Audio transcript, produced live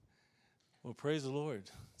Well, praise the Lord.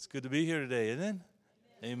 It's good to be here today, isn't it?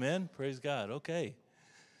 Amen. Praise God. Okay.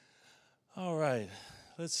 All right.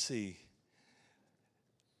 Let's see.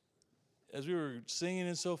 As we were singing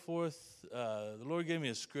and so forth, the Lord gave me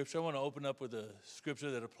a scripture. I want to open up with a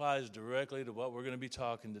scripture that applies directly to what we're going to be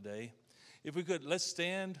talking today. If we could, let's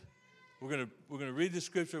stand. We're going to read the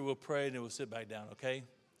scripture, we'll pray, and then we'll sit back down, okay?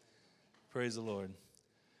 Praise the Lord.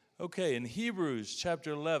 Okay, in Hebrews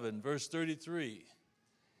chapter 11, verse 33,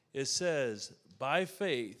 it says, by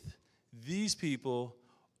faith, these people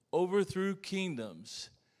overthrew kingdoms.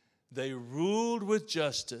 They ruled with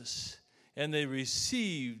justice, and they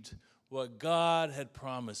received what God had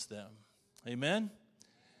promised them. Amen?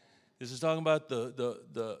 This is talking about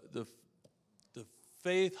the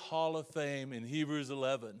Faith Hall of Fame in Hebrews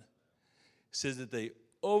 11. It says that they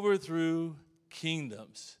overthrew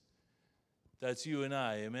kingdoms. That's you and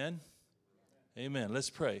I. Amen? Amen. Let's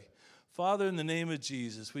pray. Father, in the name of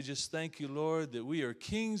Jesus, we just thank you, Lord, that we are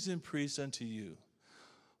kings and priests unto you.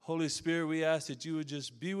 Holy Spirit, we ask that you would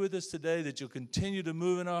just be with us today, that you'll continue to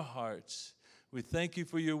move in our hearts. We thank you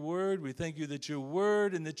for your word. We thank you that your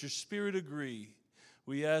word and that your spirit agree.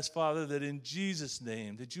 We ask, Father, that in Jesus'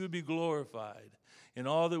 name, that you would be glorified in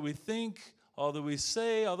all that we think, all that we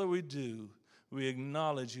say, all that we do. We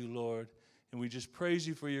acknowledge you, Lord, and we just praise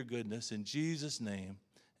you for your goodness. In Jesus' name,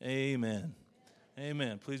 amen.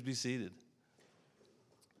 Amen. Please be seated.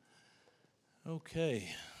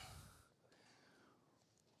 Okay.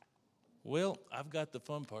 Well, I've got the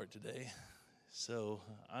fun part today, so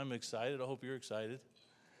I'm excited. I hope you're excited.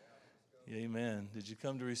 Amen. Did you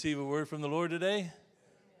come to receive a word from the Lord today?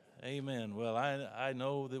 Amen. Well, I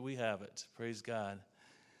know that we have it. Praise God.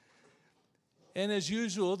 And as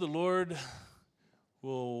usual, the Lord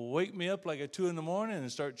will wake me up like at 2 a.m.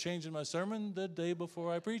 and start changing my sermon the day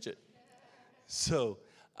before I preach it. So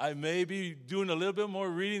I may be doing a little bit more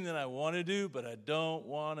reading than I want to do, but I don't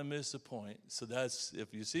want to miss a point. So that's,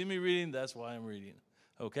 if you see me reading, that's why I'm reading.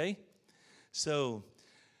 Okay? So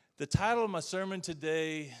the title of my sermon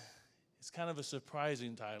today is kind of a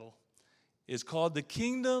surprising title. It's called The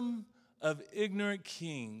Kingdom of Ignorant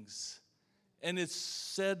Kings. And it's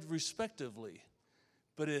said respectively,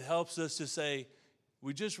 but it helps us to say,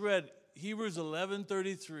 we just read Hebrews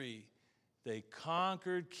 11:33. They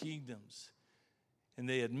conquered kingdoms. And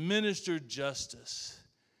they administered justice.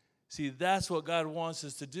 See, that's what God wants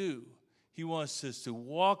us to do. He wants us to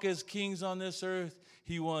walk as kings on this earth.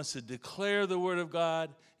 He wants to declare the word of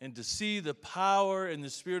God and to see the power and the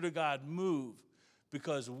Spirit of God move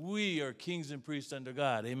because we are kings and priests under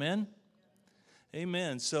God. Amen?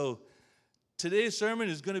 Amen. So today's sermon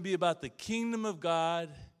is going to be about the kingdom of God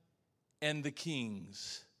and the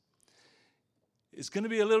kings. It's going to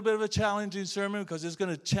be a little bit of a challenging sermon because it's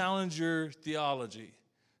going to challenge your theology.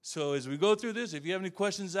 So as we go through this, if you have any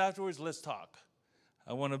questions afterwards, let's talk.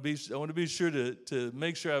 I want to be sure to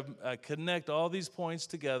make sure I connect all these points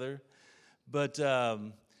together. But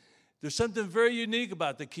there's something very unique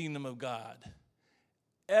about the kingdom of God.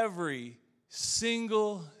 Every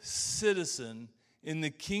single citizen in the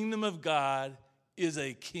kingdom of God is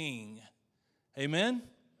a king. Amen?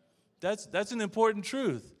 That's an important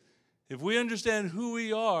truth. If we understand who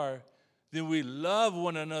we are, then we love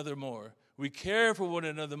one another more. We care for one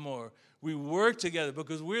another more. We work together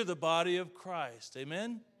because we're the body of Christ.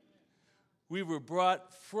 Amen? We were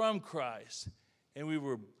brought from Christ, and we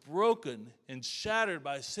were broken and shattered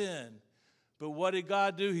by sin. But what did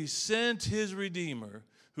God do? He sent his Redeemer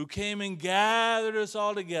who came and gathered us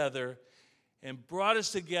all together and brought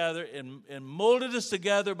us together and molded us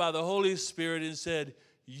together by the Holy Spirit and said,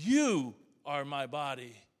 you are my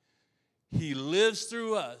body. He lives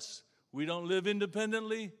through us. We don't live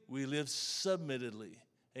independently. We live submittedly.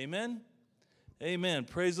 Amen? Amen.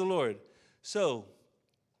 Praise the Lord. So,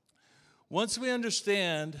 once we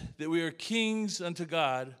understand that we are kings unto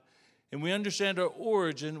God and we understand our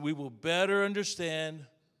origin, we will better understand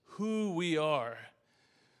who we are.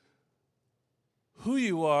 Who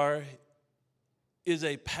you are is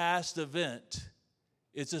a past event.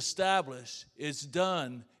 It's established. It's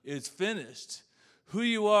done. It's finished. Who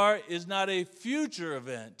you are is not a future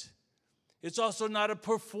event. It's also not a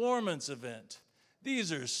performance event.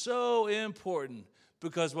 These are so important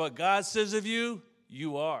because what God says of you,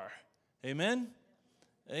 you are. Amen?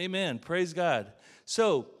 Amen. Praise God.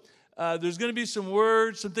 So there's going to be some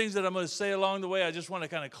words, some things that I'm going to say along the way. I just want to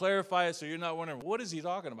kind of clarify it so you're not wondering, what is he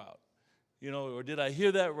talking about? You know, or did I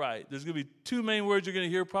hear that right? There's going to be two main words you're going to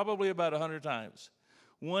hear probably about 100 times.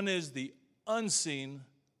 One is the unseen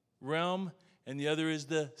realm, and the other is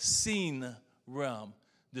the seen realm,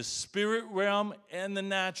 the spirit realm and the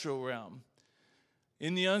natural realm.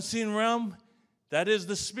 In the unseen realm, that is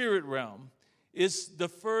the spirit realm. It's the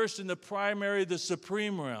first and the primary, the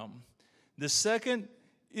supreme realm. The second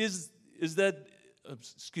is that,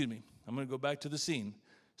 excuse me, I'm going to go back to the seen.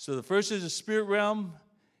 So the first is the spirit realm.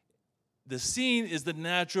 The seen is the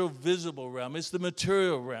natural, visible realm. It's the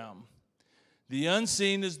material realm. The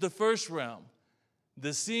unseen is the first realm.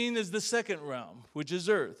 The seen is the second realm, which is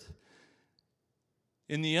earth.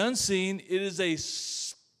 In the unseen, it is a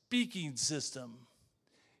speaking system.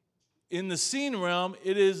 In the seen realm,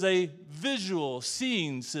 it is a visual,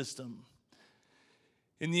 seeing system.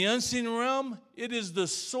 In the unseen realm, it is the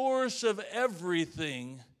source of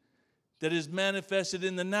everything that is manifested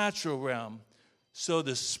in the natural realm. So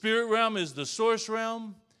the spirit realm is the source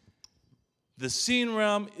realm. The seen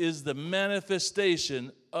realm is the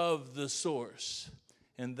manifestation of the source.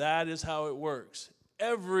 And that is how it works.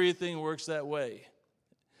 Everything works that way.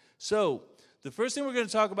 So the first thing we're going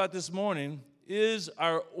to talk about this morning is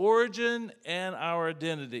our origin and our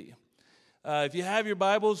identity. If you have your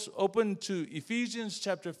Bibles, open to Ephesians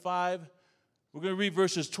chapter 5. We're going to read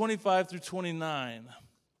verses 25 through 29.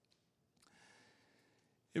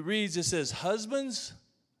 It reads, it says, "Husbands,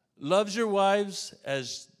 love your wives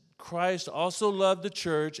as Christ also loved the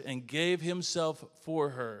church and gave himself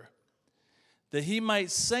for her, that he might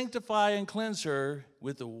sanctify and cleanse her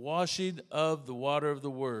with the washing of the water of the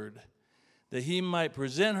word, that he might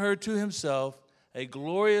present her to himself a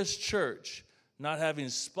glorious church, not having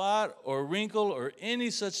spot or wrinkle or any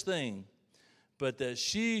such thing, but that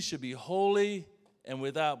she should be holy and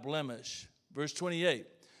without blemish." Verse 28,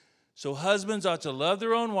 "So husbands ought to love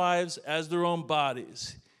their own wives as their own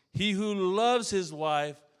bodies. He who loves his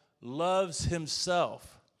wife loves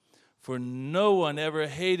himself. For no one ever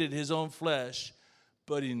hated his own flesh,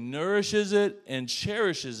 but he nourishes it and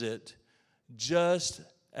cherishes it, just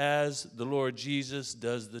as the Lord Jesus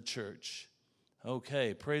does the church."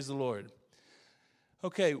 Okay, praise the Lord.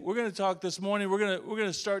 Okay, we're going to talk this morning. We're going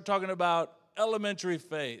to start talking about elementary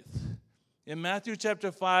faith. In Matthew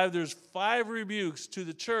chapter 5, there's 5 rebukes to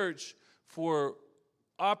the church for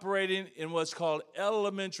operating in what's called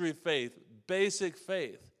elementary faith, basic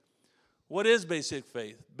faith. What is basic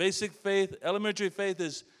faith? Basic faith, elementary faith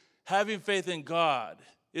is having faith in God.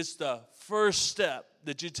 It's the first step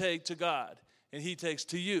that you take to God, and he takes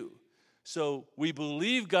to you. So we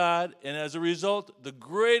believe God, and as a result, the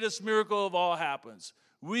greatest miracle of all happens.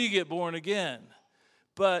 We get born again.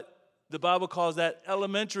 But the Bible calls that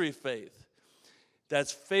elementary faith.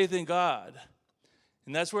 That's faith in God.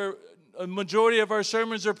 And that's where a majority of our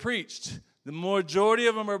sermons are preached. The majority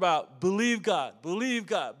of them are about believe God, believe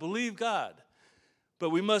God, believe God. But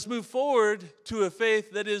we must move forward to a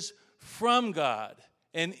faith that is from God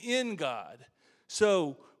and in God.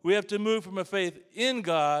 So we have to move from a faith in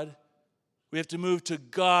God, we have to move to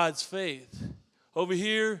God's faith. Over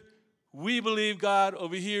here, we believe God.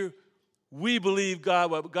 Over here, we believe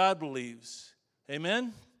God, what God believes.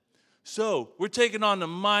 Amen? So we're taking on the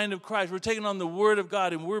mind of Christ. We're taking on the Word of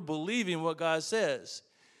God, and we're believing what God says.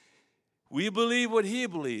 We believe what he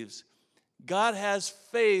believes. God has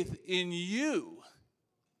faith in you.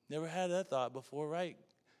 Never had that thought before, right?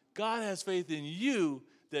 God has faith in you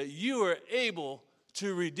that you are able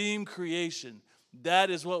to redeem creation. That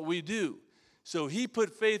is what we do. So he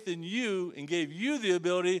put faith in you and gave you the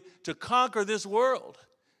ability to conquer this world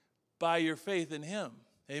by your faith in him.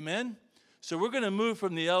 Amen? So we're going to move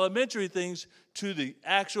from the elementary things to the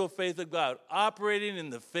actual faith of God, operating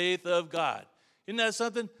in the faith of God. Isn't that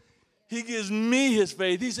something? He gives me his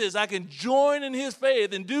faith. He says I can join in his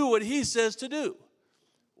faith and do what he says to do.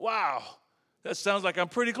 Wow. That sounds like I'm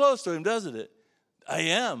pretty close to him, doesn't it? I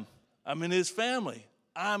am. I'm in his family.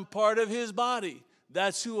 I'm part of his body.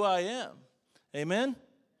 That's who I am. Amen?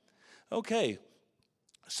 Okay.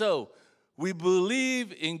 So we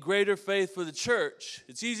believe in greater faith for the church.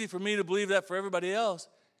 It's easy for me to believe that for everybody else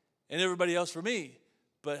and everybody else for me.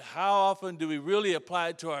 But how often do we really apply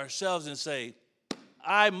it to ourselves and say,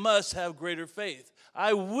 I must have greater faith.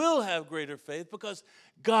 I will have greater faith because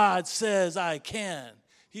God says I can.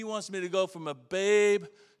 He wants me to go from a babe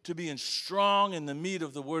to being strong in the meat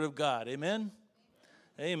of the Word of God. Amen?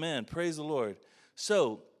 Amen. Praise the Lord.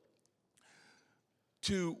 So,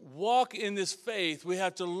 to walk in this faith, we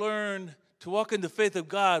have to learn, to walk in the faith of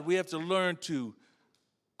God, we have to learn to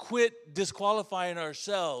quit disqualifying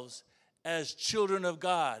ourselves as children of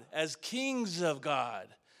God, as kings of God.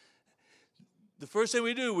 The first thing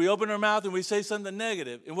we do, we open our mouth and we say something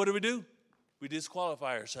negative. And what do? We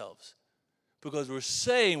disqualify ourselves. Because we're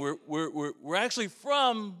saying, we're actually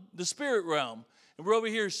from the spirit realm. And we're over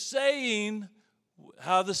here saying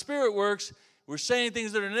how the spirit works. We're saying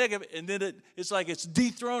things that are negative, and then it's like it's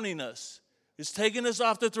dethroning us. It's taking us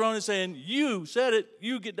off the throne and saying, you said it,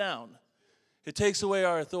 you get down. It takes away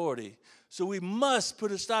our authority. So we must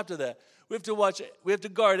put a stop to that. We have to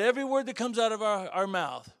guard every word that comes out of our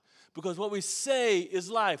mouth, because what we say is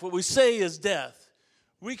life. What we say is death.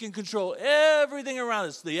 We can control everything around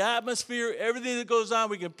us, the atmosphere, everything that goes on.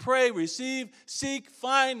 We can pray, receive, seek,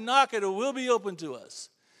 find, knock, and it will be open to us.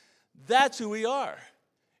 That's who we are.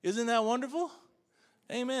 Isn't that wonderful?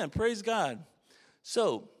 Amen. Praise God.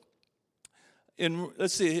 So,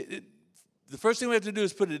 let's see. The first thing we have to do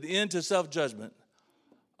is put an end to self-judgment.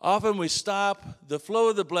 Often we stop the flow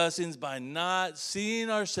of the blessings by not seeing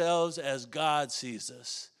ourselves as God sees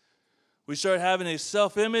us. We start having a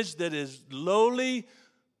self-image that is lowly,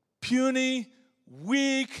 puny,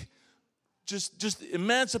 weak, just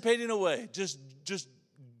emancipating away, just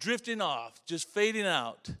drifting off, just fading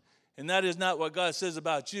out. And that is not what God says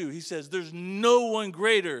about you. He says, there's no one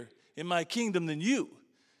greater in my kingdom than you.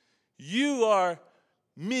 You are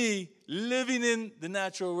me living in the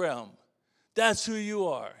natural realm. That's who you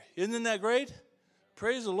are. Isn't that great?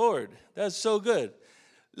 Praise the Lord. That's so good.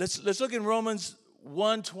 Let's look in Romans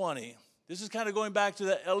 1:20. This is kind of going back to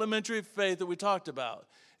that elementary faith that we talked about.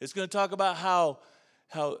 It's going to talk about how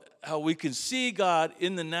we can see God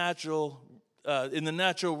in the natural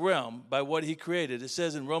realm by what he created. It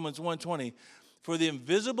says in Romans 1:20, for the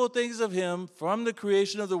invisible things of him from the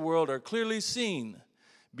creation of the world are clearly seen,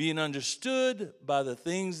 being understood by the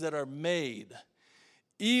things that are made,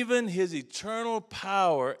 even his eternal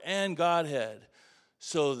power and Godhead,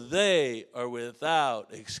 so they are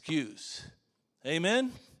without excuse.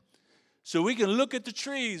 Amen? So we can look at the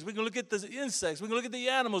trees, we can look at the insects, we can look at the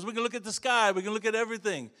animals, we can look at the sky, we can look at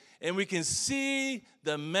everything, and we can see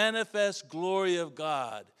the manifest glory of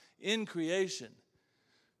God in creation.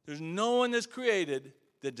 There's no one that's created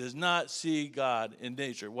that does not see God in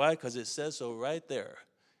nature. Why? Because it says so right there.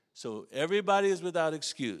 So everybody is without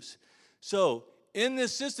excuse. So in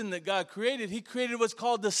this system that God created, he created what's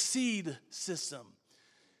called the seed system.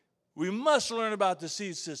 We must learn about the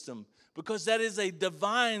seed system because that is a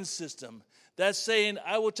divine system. That's saying,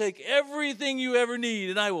 I will take everything you ever need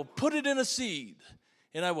and I will put it in a seed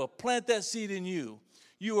and I will plant that seed in you.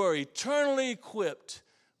 You are eternally equipped.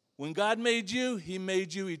 When God made you, he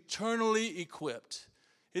made you eternally equipped.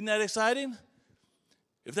 Isn't that exciting?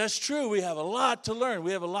 If that's true, we have a lot to learn.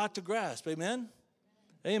 We have a lot to grasp. Amen?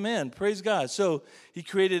 Amen. Praise God. So he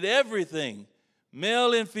created everything,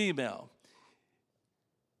 male and female.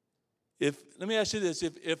 Let me ask you this.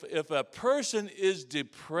 If a person is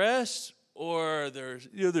depressed or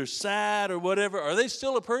they're sad or whatever, are they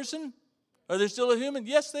still a person? Are they still a human?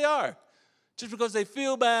 Yes, they are. Just because they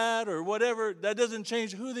feel bad or whatever, that doesn't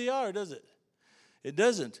change who they are, does it? It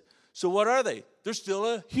doesn't. So what are they? They're still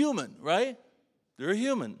a human, right? They're a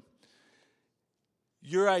human.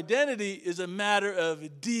 Your identity is a matter of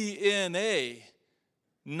DNA,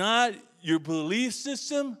 not your belief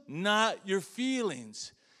system, not your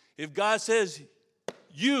feelings. If God says,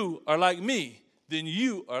 you are like me, then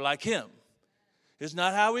you are like him. It's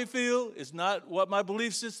not how we feel. It's not what my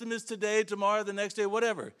belief system is today, tomorrow, the next day,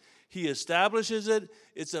 whatever. He establishes it.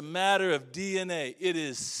 It's a matter of DNA. It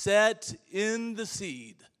is set in the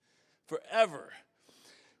seed forever.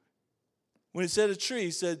 When he said a tree,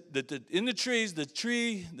 he said that in the trees, the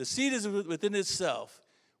seed is within itself.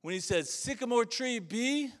 When he said sycamore tree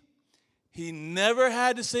be, he never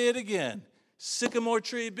had to say it again. Sycamore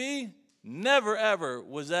tree be, never ever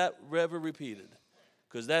was that ever repeated.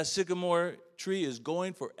 Because that sycamore tree is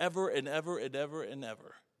going forever and ever and ever and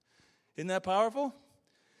ever. Isn't that powerful?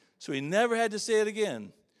 So he never had to say it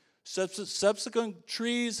again. Subsequent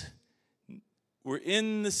trees were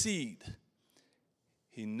in the seed.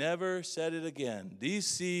 He never said it again. The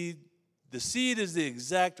seed is the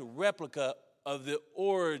exact replica of the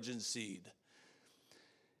origin seed.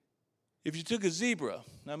 If you took a zebra,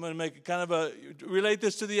 I'm going to make it relate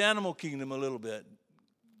this to the animal kingdom a little bit,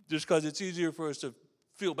 just because it's easier for us to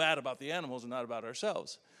feel bad about the animals and not about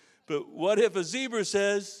ourselves. But what if a zebra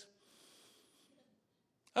says,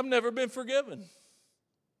 I've never been forgiven.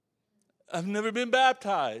 I've never been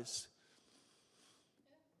baptized.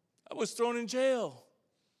 I was thrown in jail.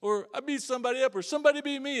 Or I beat somebody up, or somebody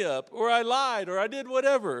beat me up, or I lied, or I did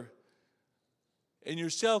whatever. And you're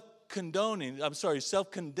self-condemning.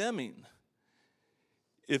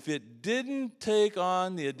 If it didn't take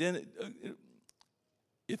on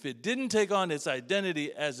its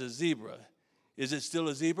identity as a zebra, is it still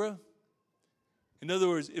a zebra? In other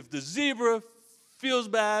words, if the zebra feels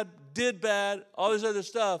bad, did bad, all this other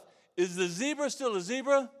stuff, is the zebra still a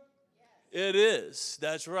zebra? Yes. It is.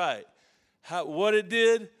 That's right. What it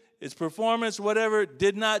did, its performance, whatever,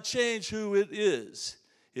 did not change who it is.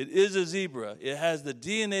 It is a zebra. It has the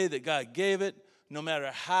DNA that God gave it. no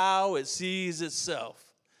matter how it sees itself.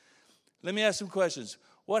 Let me ask some questions.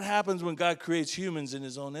 What happens when God creates humans in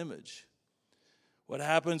his own image? What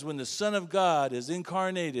happens when the Son of God is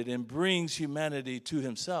incarnated and brings humanity to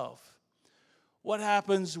himself? What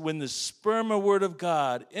happens when the sperma word of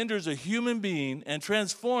God enters a human being and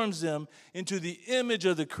transforms them into the image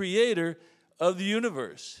of the creator of the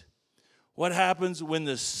universe? What happens when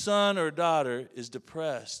the son or daughter is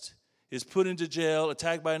depressed, is put into jail,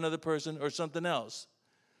 attacked by another person, or something else?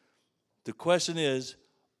 The question is,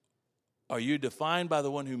 are you defined by the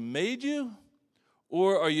one who made you,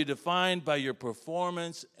 or are you defined by your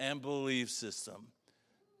performance and belief system?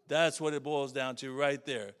 That's what it boils down to right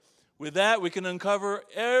there. With that, we can uncover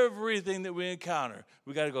everything that we encounter.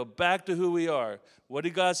 We got to go back to who we are. What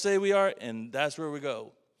did God say we are? And that's where we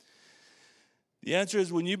go. The answer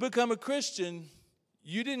is, when you become a Christian,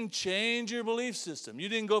 you didn't change your belief system. You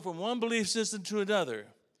didn't go from one belief system to another.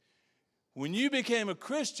 When you became a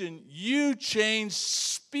Christian, you changed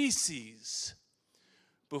species.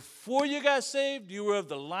 Before you got saved, you were of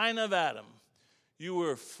the line of Adam. You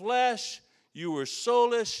were flesh, you were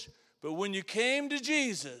soulish, but when you came to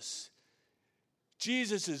Jesus,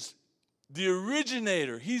 Jesus is the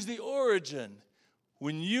originator. He's the origin.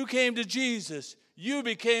 When you came to Jesus, you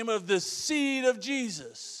became of the seed of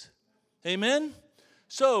Jesus. Amen?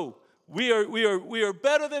 So we are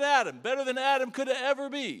better than Adam could ever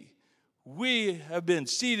be. We have been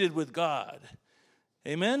seated with God.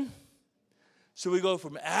 Amen? So we go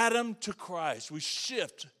from Adam to Christ. We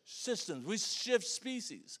shift systems. We shift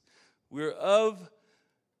species. We're of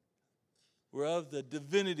the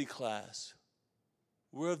divinity class.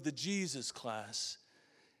 We're of the Jesus class.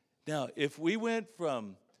 Now, if we went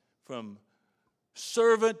from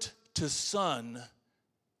servant to son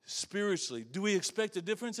spiritually, do we expect a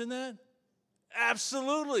difference in that?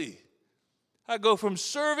 Absolutely. I go from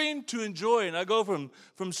serving to enjoying. I go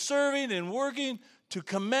from serving and working to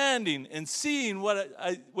commanding and seeing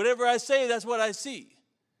whatever I say, that's what I see.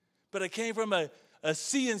 But I came from a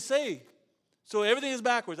see and say. So everything is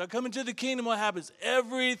backwards. I come into the kingdom, what happens?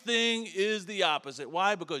 Everything is the opposite.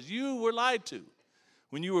 Why? Because you were lied to.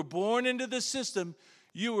 When you were born into the system,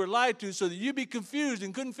 you were lied to so that you'd be confused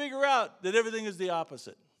and couldn't figure out that everything is the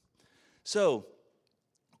opposite. So,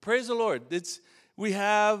 praise the Lord. We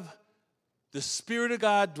have the Spirit of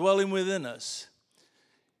God dwelling within us.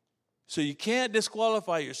 So you can't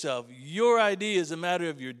disqualify yourself. Your ID is a matter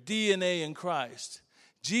of your DNA in Christ.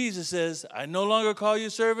 Jesus says, I no longer call you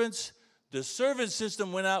servants. The servant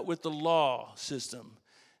system went out with the law system.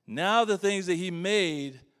 Now the things that he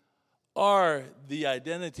made are the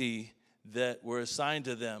identity that were assigned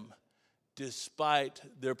to them despite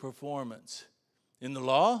their performance. In the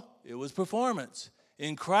law, it was performance.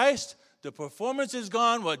 In Christ, the performance is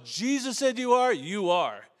gone. What Jesus said you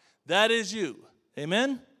are. That is you.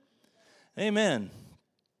 Amen? Amen.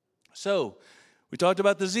 So, we talked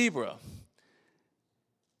about the zebra.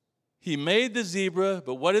 He made the zebra,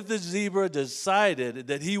 but what if the zebra decided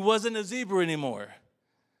that he wasn't a zebra anymore?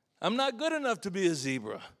 I'm not good enough to be a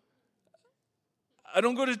zebra. I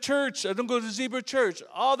don't go to church. I don't go to zebra church.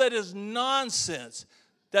 All that is nonsense.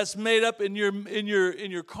 That's made up in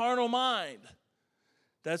your carnal mind.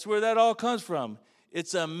 That's where that all comes from.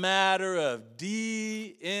 It's a matter of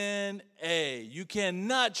DNA. You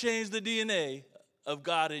cannot change the DNA of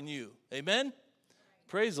God in you. Amen?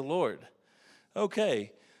 Praise the Lord.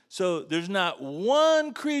 Okay, so there's not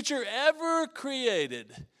one creature ever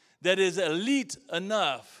created that is elite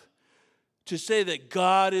enough to say that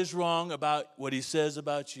God is wrong about what he says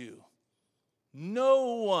about you.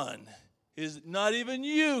 No one is, not even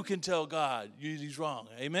you can tell God he's wrong.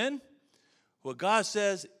 Amen? What God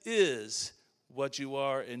says is what you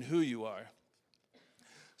are and who you are.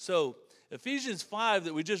 So Ephesians 5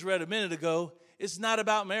 that we just read a minute ago, it's not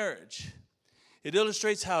about marriage. It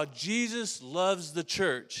illustrates how Jesus loves the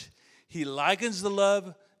church. He likens the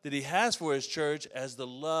love that he has for his church as the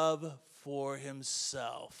love for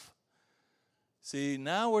himself. See,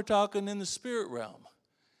 now we're talking in the spirit realm.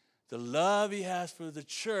 The love he has for the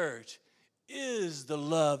church is the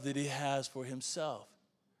love that he has for himself.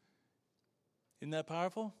 Isn't that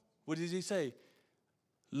powerful? What does he say?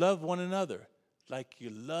 Love one another like you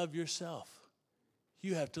love yourself.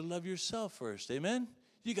 You have to love yourself first. Amen?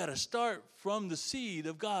 You got to start from the seed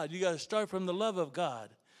of God. You got to start from the love of God.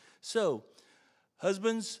 So,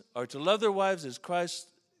 husbands are to love their wives as Christ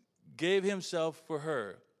gave himself for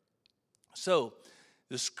her. So,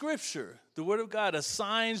 the scripture, the word of God,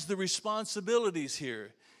 assigns the responsibilities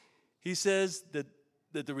here. He says that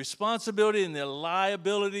the responsibility and the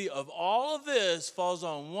liability of all of this falls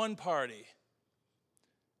on one party.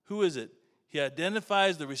 Who is it? He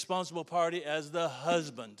identifies the responsible party as the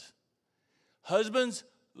husband. Husbands,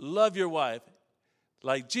 love your wife,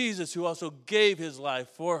 like Jesus, who also gave his life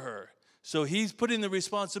for her. So he's putting the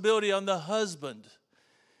responsibility on the husband.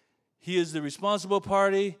 He is the responsible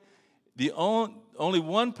party. Only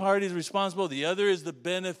one party is responsible. The other is the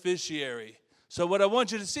beneficiary. So what I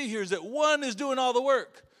want you to see here is that one is doing all the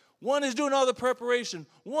work. One is doing all the preparation.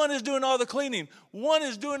 One is doing all the cleaning. One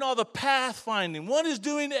is doing all the pathfinding. One is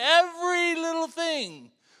doing every little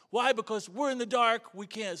thing. Why? Because we're in the dark. We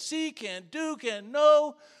can't see, can't do, can't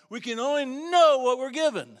know. We can only know what we're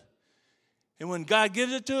given. And when God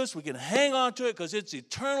gives it to us, we can hang on to it because it's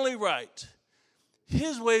eternally right.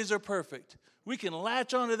 His ways are perfect. We can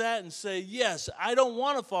latch onto that and say, yes, I don't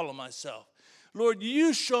want to follow myself. Lord,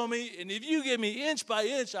 you show me, and if you give me inch by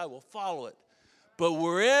inch, I will follow it. But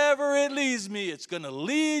wherever it leads me, it's going to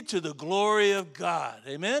lead to the glory of God.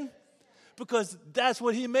 Amen? Because that's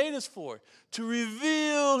what he made us for, to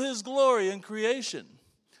reveal his glory in creation.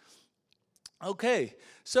 Okay,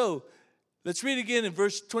 so let's read again in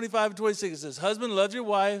verse 25 and 26. It says, husband, love your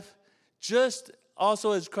wife, just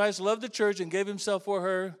also as Christ loved the church and gave himself for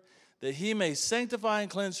her, that he may sanctify and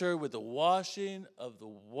cleanse her with the washing of the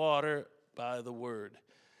water by the word.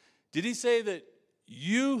 Did he say that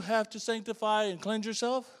you have to sanctify and cleanse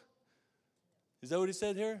yourself? Is that what he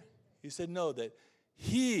said here? He said no, that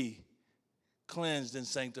he cleansed and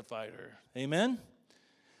sanctified her. Amen?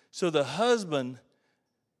 So the husband's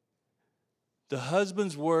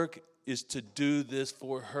work is to do this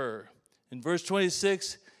for her. In verse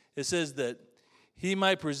 26, it says that he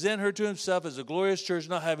might present her to himself as a glorious church,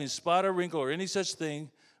 not having spot or wrinkle or any such thing,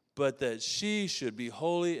 but that she should be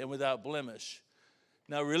holy and without blemish.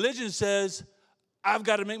 Now, religion says, I've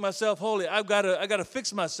got to make myself holy. I got to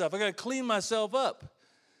fix myself. I got to clean myself up.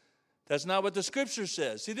 That's not what the scripture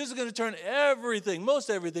says. See, this is going to turn everything, most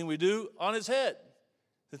everything we do, on its head.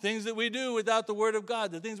 The things that we do without the word of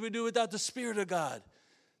God, the things we do without the Spirit of God,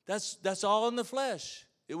 that's all in the flesh.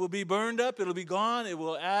 It will be burned up. It'll be gone. It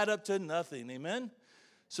will add up to nothing. Amen?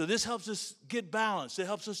 So this helps us get balanced. It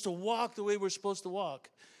helps us to walk the way we're supposed to walk.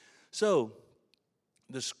 So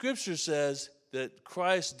the scripture says that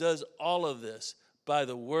Christ does all of this by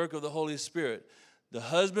the work of the Holy Spirit. The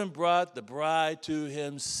husband brought the bride to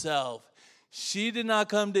himself. She did not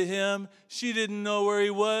come to him. She didn't know where he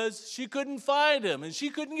was. She couldn't find him, and she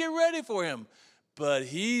couldn't get ready for him. But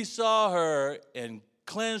he saw her and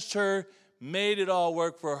cleansed her, made it all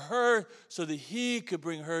work for her so that he could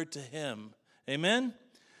bring her to him. Amen?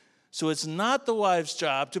 So it's not the wife's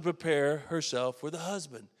job to prepare herself for the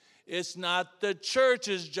husband. It's not the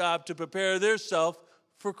church's job to prepare theirself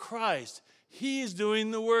for Christ. He's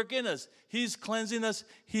doing the work in us. He's cleansing us.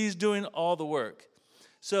 He's doing all the work.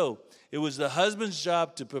 So it was the husband's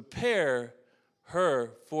job to prepare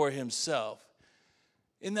her for himself.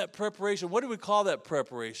 In that preparation, what do we call that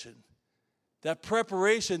preparation? That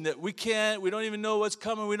preparation that we don't even know what's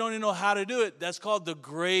coming, we don't even know how to do it. That's called the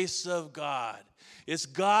grace of God. It's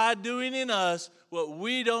God doing in us what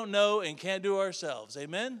we don't know and can't do ourselves.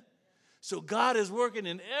 Amen? So God is working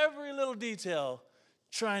in every little detail,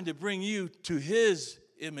 trying to bring you to his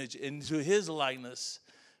image and to his likeness.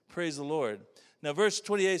 Praise the Lord. Now, verse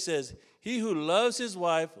 28 says, he who loves his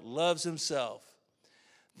wife loves himself.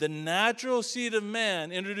 The natural seed of man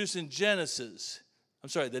the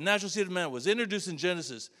natural seed of man was introduced in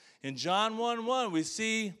Genesis. In John 1:1, we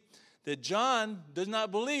see that John does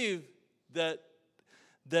not believe that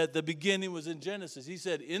the beginning was in Genesis. He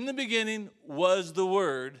said, in the beginning was the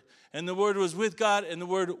Word, and the Word was with God, and the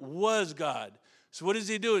Word was God. So what is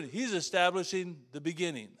he doing? He's establishing the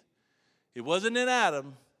beginning. It wasn't in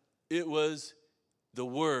Adam. It was the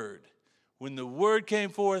Word. When the Word came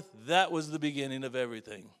forth, that was the beginning of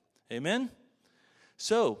everything. Amen?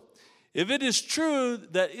 So, if it is true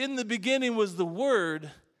that in the beginning was the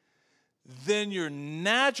Word, then your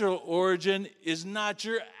natural origin is not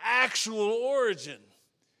your actual origin.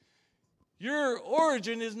 Your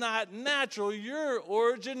origin is not natural. Your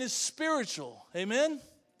origin is spiritual. Amen?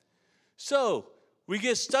 So, we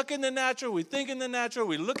get stuck in the natural. We think in the natural.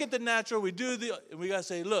 We look at the natural. And we got to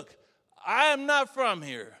say, look, I am not from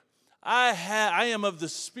here. I am of the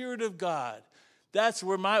Spirit of God. That's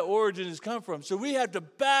where my origin has come from. So we have to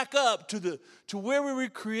back up to where we were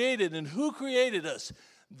created and who created us.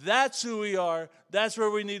 That's who we are. That's where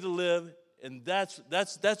we need to live. And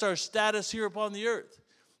that's our status here upon the earth.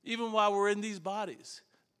 Even while we're in these bodies.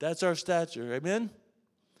 That's our stature. Amen?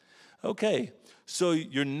 Okay. So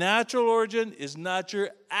your natural origin is not your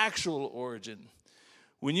actual origin.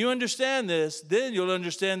 When you understand this, then you'll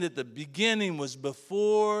understand that the beginning was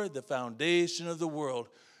before the foundation of the world.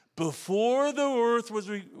 Before the earth was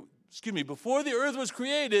before the earth was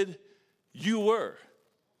created, you were.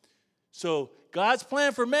 So God's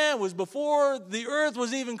plan for man was before the earth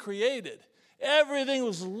was even created. Everything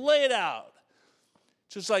was laid out.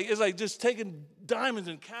 It's like just taking diamonds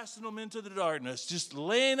and casting them into the darkness, just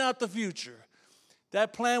laying out the future.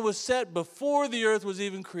 That plan was set before the earth was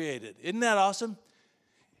even created. Isn't that awesome?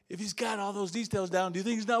 If he's got all those details down, do you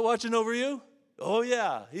think he's not watching over you? Oh,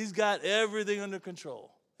 yeah. He's got everything under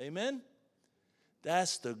control. Amen?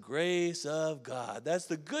 That's the grace of God. That's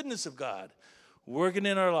the goodness of God working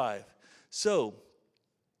in our life. So,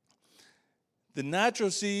 the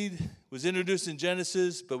natural seed was introduced in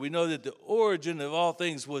Genesis, but we know that the origin of all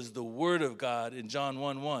things was the Word of God in John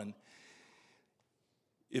 1:1.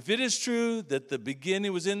 If it is true that the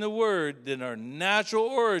beginning was in the Word, then our natural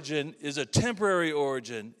origin is a temporary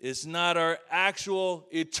origin. It's not our actual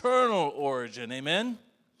eternal origin. Amen?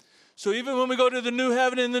 So even when we go to the new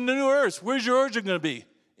heaven and the new earth, where's your origin going to be?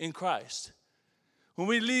 In Christ. When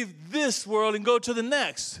we leave this world and go to the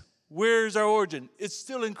next, where's our origin? It's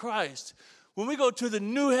still in Christ. When we go to the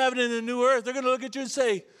new heaven and the new earth, they're going to look at you and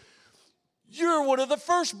say, you're one of the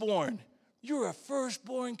firstborn. You're a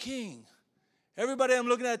firstborn king. Everybody I'm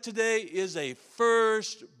looking at today is a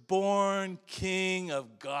firstborn king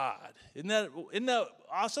of God. Isn't that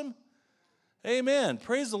awesome? Amen.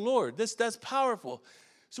 Praise the Lord. That's powerful.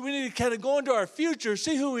 So we need to kind of go into our future,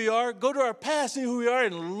 see who we are, go to our past, see who we are,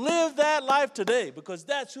 and live that life today because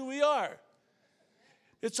that's who we are.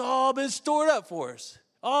 It's all been stored up for us.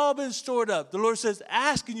 All been stored up. The Lord says,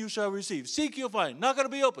 ask and you shall receive. Seek, you'll find. Not going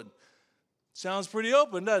to be open. Sounds pretty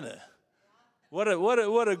open, doesn't it? What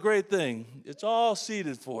a great thing. It's all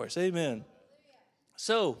seated for us. Amen.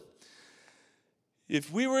 So, if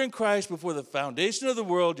we were in Christ before the foundation of the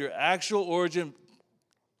world, your actual origin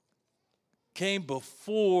came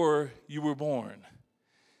before you were born.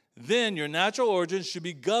 Then your natural origin should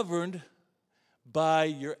be governed by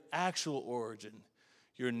your actual origin.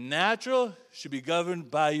 Your natural should be governed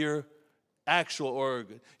by your actual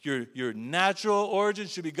origin. Your natural origin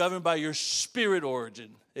should be governed by your spirit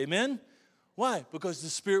origin. Amen? Why? Because the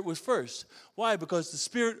Spirit was first. Why? Because the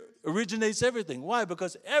Spirit originates everything. Why?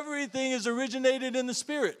 Because everything is originated in the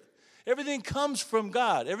Spirit. Everything comes from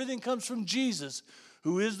God. Everything comes from Jesus,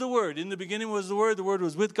 who is the Word. In the beginning was the Word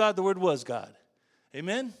was with God, the Word was God.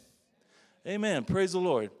 Amen? Amen. Praise the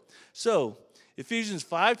Lord. So, Ephesians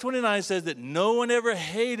 5:29 says that no one ever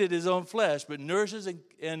hated his own flesh, but nourishes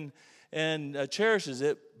and cherishes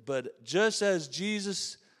it, but just as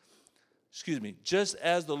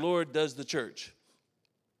the Lord does the church.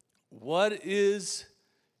 What is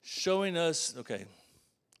showing us,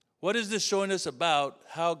 what is this showing us about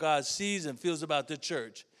how God sees and feels about the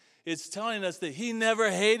church? It's telling us that he never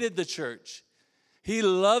hated the church. He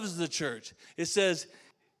loves the church. It says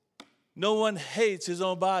no one hates his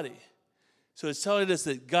own body. So it's telling us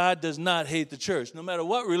that God does not hate the church. No matter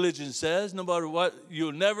what religion says, no matter what,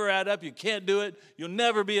 you'll never add up, you can't do it, you'll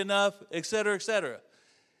never be enough, etc., etc.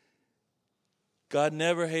 God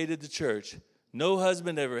never hated the church. No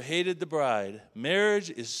husband ever hated the bride.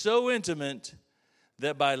 Marriage is so intimate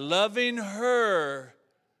that by loving her,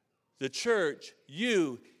 the church,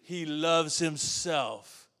 he loves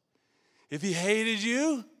himself. If he hated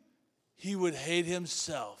you, he would hate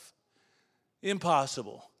himself.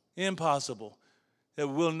 Impossible. That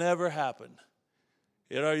will never happen.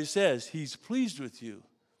 It already says he's pleased with you.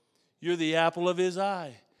 You're the apple of his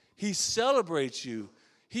eye. He celebrates you.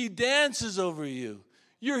 He dances over you.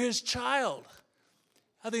 You're his child.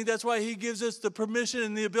 I think that's why he gives us the permission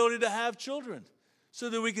and the ability to have children, so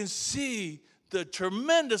that we can see the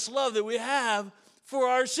tremendous love that we have for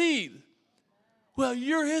our seed. Well,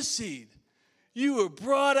 you're his seed. You were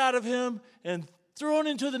brought out of him and thrown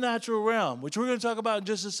into the natural realm, which we're going to talk about in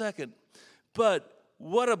just a second. But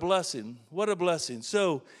what a blessing. What a blessing.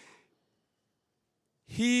 So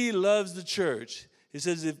he loves the church. He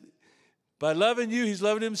says, if by loving you, he's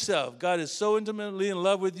loving himself. God is so intimately in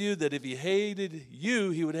love with you that if he hated you,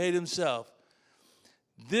 he would hate himself.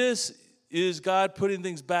 This is God putting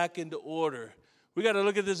things back into order. We got to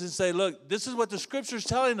look at this and say, look, this is what the Scripture's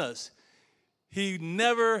telling us. He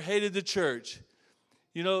never hated the church.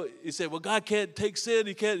 You know, you say, well, God can't take sin.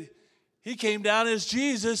 He came down as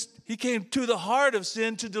Jesus. He came to the heart of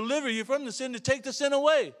sin to deliver you from the sin, to take the sin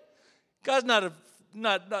away. God's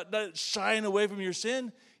not shying away from your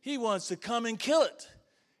sin. He wants to come and kill it.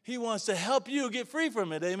 He wants to help you get free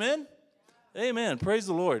from it. Amen? Amen. Praise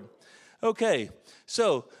the Lord. Okay,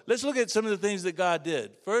 so let's look at some of the things that God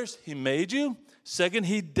did. First, he made you. Second,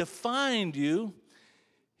 he defined you.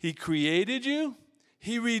 He created you.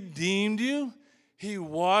 He redeemed you. He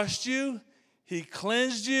washed you. He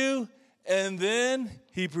cleansed you. And then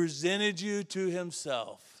he presented you to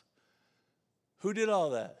himself. Who did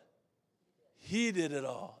all that? He did it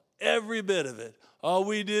all. Every bit of it. All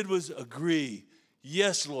we did was agree.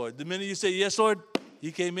 Yes, Lord. The minute you say, yes, Lord,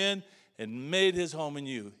 he came in and made his home in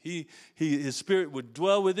you. His spirit would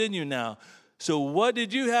dwell within you now. So what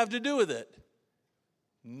did you have to do with it?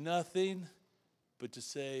 Nothing but to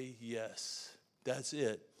say yes. That's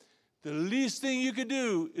it. The least thing you could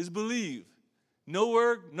do is believe. No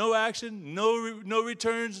work, no action, no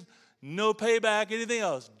returns, no payback, anything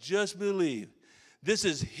else. Just believe. This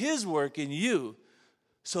is his work in you.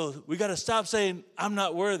 So we got to stop saying, I'm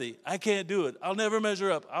not worthy. I can't do it. I'll never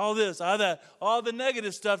measure up. All this, all that, all the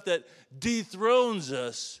negative stuff that dethrones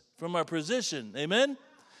us from our position. Amen?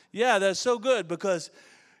 Yeah, that's so good, because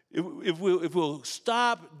if we'll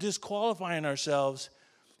stop disqualifying ourselves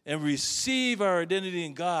and receive our identity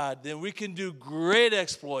in God, then we can do great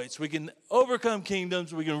exploits. We can overcome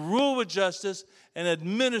kingdoms. We can rule with justice and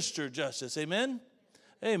administer justice. Amen?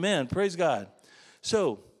 Amen. Praise God.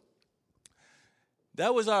 So,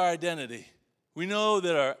 that was our identity. We know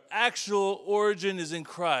that our actual origin is in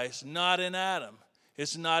Christ, not in Adam.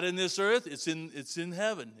 It's not in this earth. It's in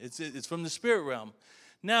heaven. It's from the spirit realm.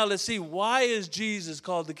 Now, let's see, why is Jesus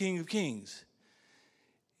called the King of Kings?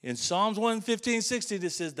 In Psalms 1:15-16, it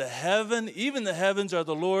says, even the heavens are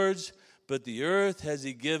the Lord's, but the earth has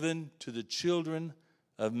he given to the children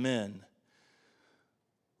of men.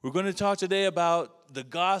 We're going to talk today about the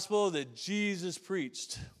gospel that Jesus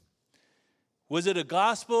preached. Was it a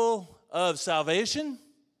gospel of salvation?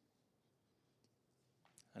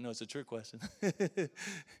 I know it's a trick question.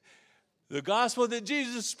 The gospel that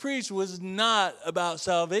Jesus preached was not about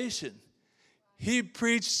salvation. He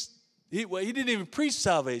didn't even preach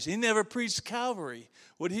salvation. He never preached Calvary.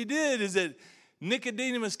 What he did is that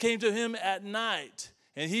Nicodemus came to him at night,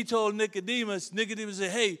 and he told Nicodemus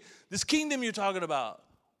said, hey, this kingdom you're talking about,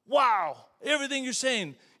 wow, everything you're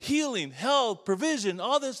saying, healing, health, provision,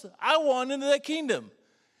 all this, I want into that kingdom.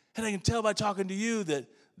 And I can tell by talking to you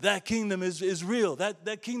that kingdom is real,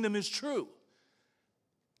 that kingdom is true.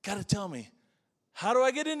 Got to tell me, how do I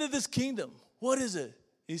get into this kingdom? What is it?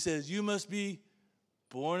 He says, you must be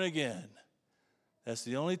born again. That's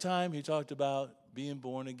the only time he talked about being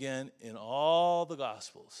born again in all the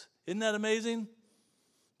Gospels. Isn't that amazing?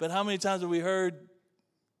 But how many times have we heard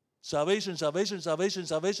salvation, salvation, salvation,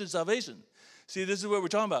 salvation, salvation? See, this is what we're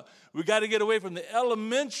talking about. We got to get away from the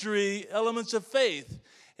elementary elements of faith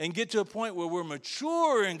and get to a point where we're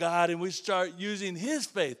mature in God and we start using his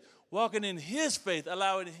faith, walking in his faith,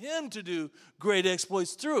 allowing him to do great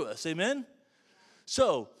exploits through us. Amen?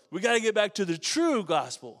 So, we got to get back to the true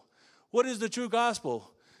gospel. What is the true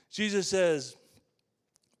gospel? Jesus says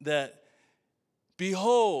that,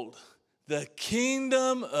 behold, the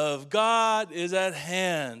kingdom of God is at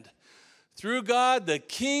hand. Through God, the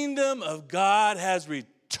kingdom of God has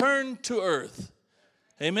returned to earth.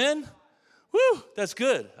 Amen? Woo, that's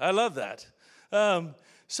good. I love that.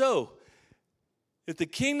 So, if the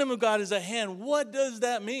kingdom of God is at hand, what does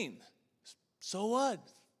that mean? So what?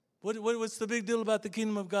 What's the big deal about the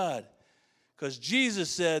kingdom of God? Because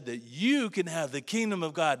Jesus said that you can have the kingdom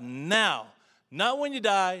of God now. Not when you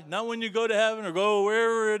die, not when you go to heaven or go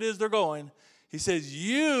wherever it is they're going. He says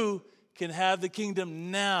you can have the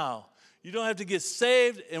kingdom now. You don't have to get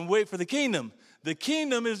saved and wait for the kingdom. The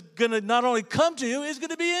kingdom is going to not only come to you, it's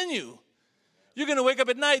going to be in you. You're going to wake up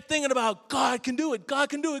at night thinking about God can do it, God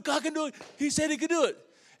can do it, God can do it. He said he could do it.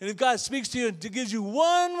 And if God speaks to you and gives you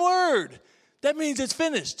one word, that means it's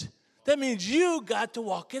finished. That means you got to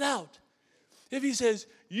walk it out. If he says,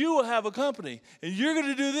 you will have a company, and you're going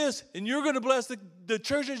to do this, and you're going to bless the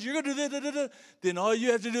churches, you're going to do this, then all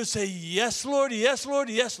you have to do is say, yes, Lord, yes, Lord,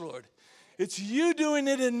 yes, Lord. It's you doing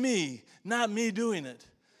it in me, not me doing it.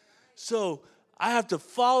 So I have to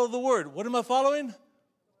follow the word. What am I following?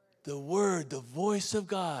 The word, the voice of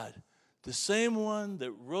God, the same one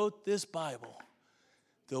that wrote this Bible.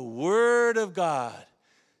 The word of God.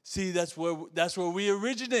 See, that's where we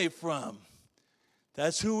originate from.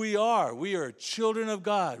 That's who we are. We are children of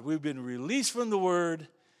God. We've been released from the word,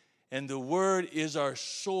 and the word is our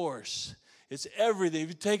source. It's everything. If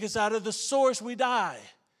you take us out of the source, we die.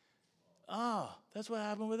 That's what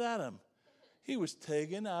happened with Adam. He was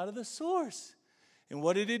taken out of the source. And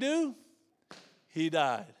what did he do? He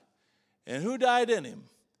died. And who died in him?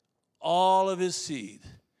 All of his seed.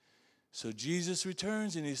 So Jesus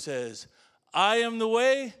returns and he says, I am the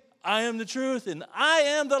way, I am the truth, and I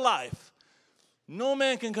am the life. No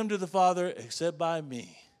man can come to the Father except by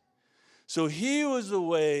me. So he was the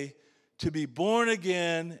way to be born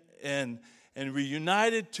again and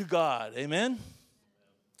reunited to God. Amen?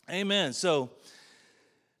 Amen. So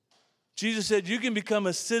Jesus said, you can become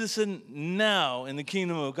a citizen now in the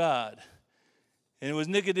kingdom of God. And it was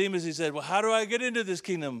Nicodemus, he said, well, how do I get into this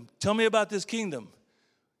kingdom? Tell me about this kingdom.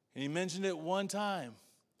 And he mentioned it one time.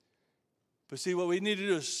 But see, what we need to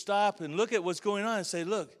do is stop and look at what's going on and say,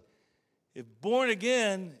 look, if born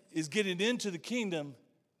again is getting into the kingdom,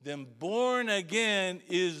 then born again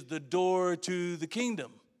is the door to the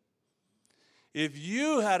kingdom. If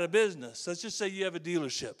you had a business, let's just say you have a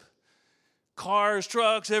dealership, cars,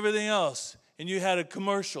 trucks, everything else, and you had a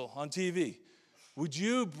commercial on TV, would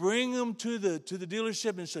you bring them to the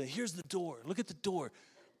dealership and say, here's the door, look at the door,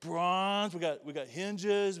 bronze, we got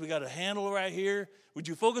hinges, we got a handle right here. Would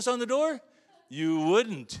you focus on the door? You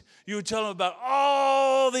wouldn't. You would tell them about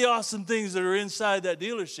all the awesome things that are inside that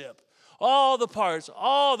dealership, all the parts,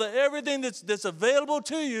 everything that's available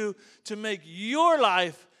to you to make your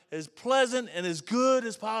life as pleasant and as good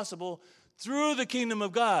as possible through the kingdom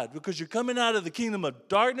of God, because you're coming out of the kingdom of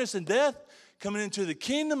darkness and death, coming into the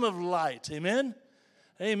kingdom of light. Amen?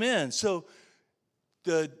 Amen. So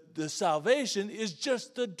the salvation is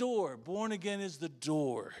just the door. Born again is the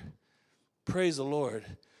door. Praise the Lord.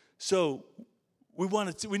 So we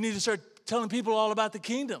need to start telling people all about the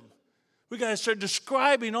kingdom. We got to start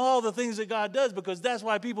describing all the things that God does, because that's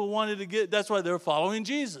why people that's why they're following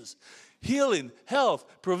Jesus. Healing, health,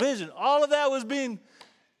 provision, all of that was being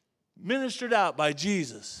ministered out by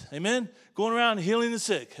Jesus. Amen? Going around healing the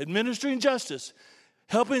sick, administering justice,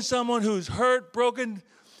 helping someone who's hurt, broken,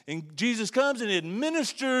 and Jesus comes and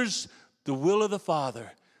administers the will of the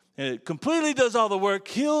Father. And it completely does all the work,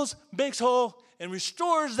 heals, makes whole, and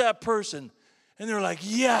restores that person. And they're like,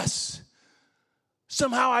 yes.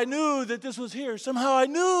 Somehow I knew that this was here. Somehow I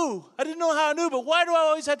knew. I didn't know how I knew, but why do I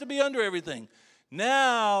always have to be under everything?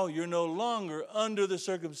 Now you're no longer under the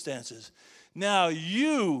circumstances. Now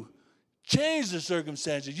you change the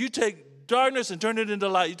circumstances. You take darkness and turn it into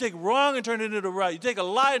light. You take wrong and turn it into right. You take a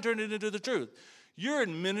lie and turn it into the truth. You're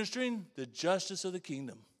administering the justice of the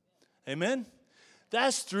kingdom. Amen?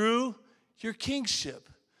 That's through your kingship,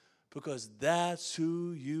 because that's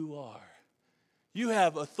who you are. You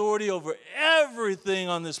have authority over everything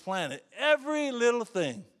on this planet, every little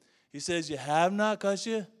thing. He says, you have not because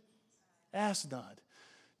you ask not.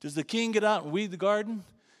 Does the king get out and weed the garden?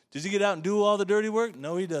 Does he get out and do all the dirty work?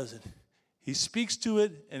 No, he doesn't. He speaks to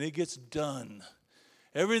it, and it gets done.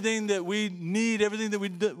 Everything that we need, everything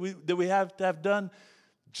that we have to have done,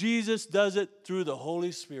 Jesus does it through the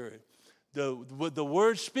Holy Spirit. The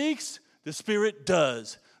Word speaks, the Spirit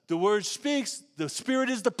does. The Word speaks, the Spirit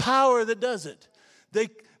is the power that does it.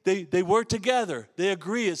 They work together. They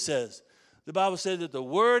agree, it says. The Bible says that the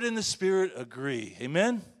Word and the Spirit agree.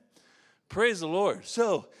 Amen? Praise the Lord.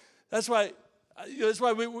 So that's why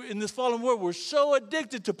we, in this fallen world, we're so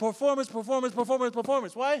addicted to performance.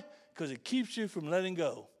 Why? Because it keeps you from letting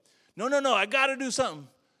go. No, I got to do something.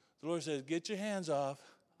 The Lord says, get your hands off.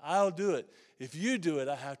 I'll do it. If you do it,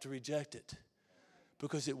 I have to reject it.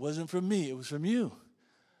 Because it wasn't from me. It was from you.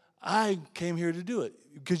 I came here to do it.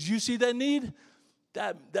 Because you see that need?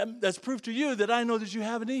 That's proof to you that I know that you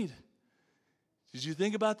have a need. Did you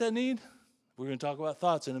think about that need? We're going to talk about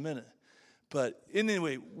thoughts in a minute. But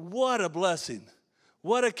anyway, what a blessing.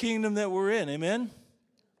 What a kingdom that we're in. Amen?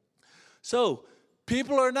 So,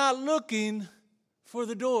 people are not looking for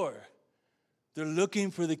the door. They're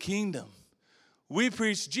looking for the kingdom. We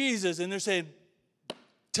preach Jesus, and they're saying,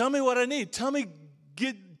 tell me what I need. Tell me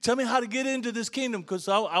how to get into this kingdom, because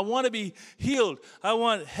I want to be healed. I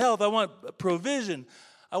want health. I want provision.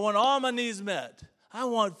 I want all my needs met. I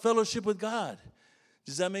want fellowship with God.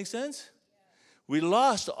 Does that make sense? We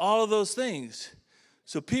lost all of those things.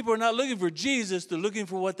 So people are not looking for Jesus. They're looking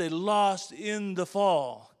for what they lost in the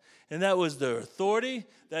fall. And that was their authority.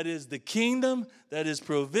 That is the kingdom. That is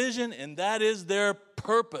provision. And that is their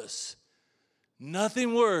purpose.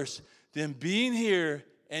 Nothing worse than being here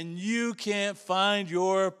and you can't find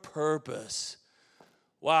your purpose.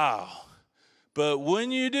 Wow. But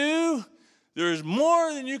when you do, there's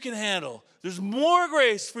more than you can handle. There's more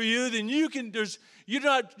grace for you than you can. You're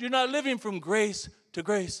not living from grace to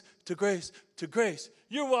grace to grace to grace.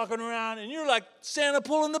 You're walking around and you're like Santa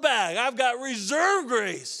pulling the bag. I've got reserve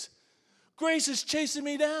grace. Grace is chasing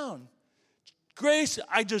me down. Grace,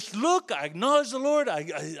 I just look, I acknowledge the Lord,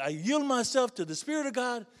 I yield myself to the Spirit of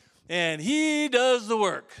God, and He does the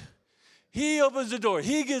work. He opens the door.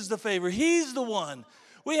 He gives the favor. He's the one.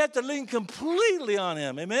 We have to lean completely on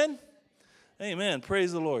Him. Amen? Amen.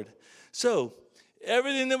 Praise the Lord. So,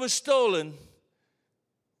 everything that was stolen,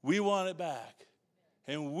 we want it back.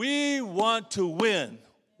 And we want to win.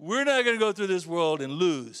 We're not going to go through this world and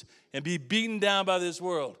lose and be beaten down by this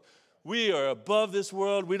world. We are above this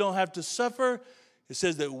world. We don't have to suffer. It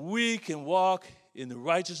says that we can walk in the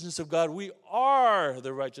righteousness of God. We are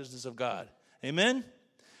the righteousness of God. Amen?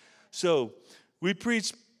 So we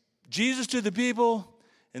preach Jesus to the people,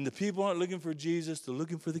 and the people aren't looking for Jesus. They're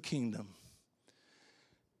looking for the kingdom.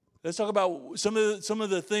 Let's talk about some of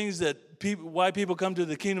the things that why people come to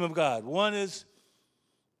the kingdom of God. One is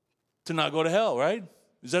to not go to hell, right?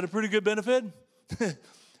 Is that a pretty good benefit?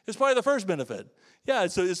 It's probably the first benefit. Yeah,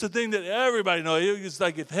 it's the thing that everybody knows. It's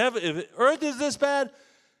like if earth is this bad,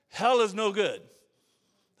 hell is no good.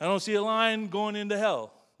 I don't see a line going into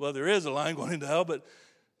hell. Well, there is a line going into hell, but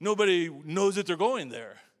nobody knows that they're going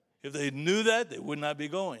there. If they knew that, they would not be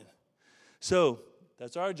going. So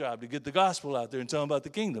that's our job, to get the gospel out there and tell them about the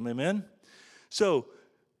kingdom. Amen? So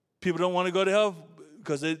people don't want to go to hell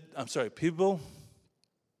because let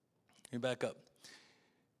me back up.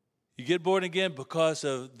 You get born again because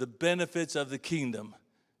of the benefits of the kingdom.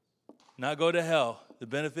 Not go to hell. The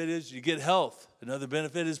benefit is you get health. Another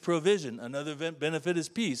benefit is provision. Another benefit is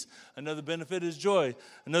peace. Another benefit is joy.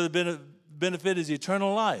 Another benefit is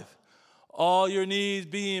eternal life. All your needs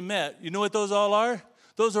being met. You know what those all are?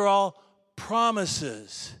 Those are all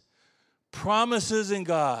promises. Promises in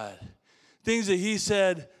God. Things that he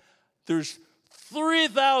said, there's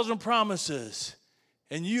 3,000 promises.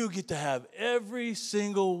 And you get to have every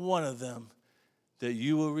single one of them that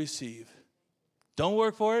you will receive. Don't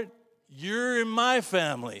work for it. You're in my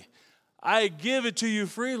family. I give it to you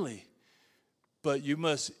freely. But you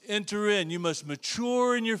must enter in. You must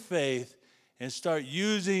mature in your faith and start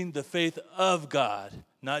using the faith of God,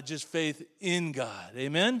 not just faith in God.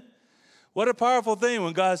 Amen? What a powerful thing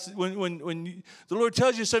when the Lord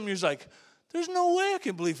tells you something, you're just like, there's no way I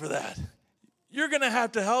can believe for that. You're going to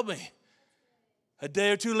have to help me. A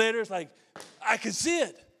day or two later, it's like, I can see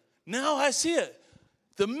it. Now I see it.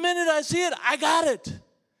 The minute I see it, I got it.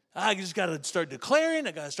 I just got to start declaring.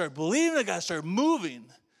 I got to start believing. I got to start moving.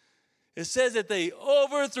 It says that they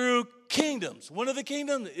overthrew kingdoms. One of the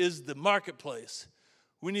kingdoms is the marketplace.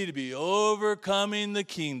 We need to be overcoming the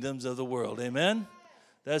kingdoms of the world. Amen?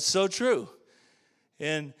 That's so true.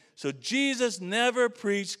 And so Jesus never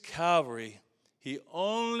preached Calvary. He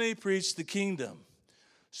only preached the kingdom.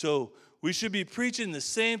 So we should be preaching the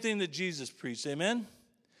same thing that Jesus preached. Amen?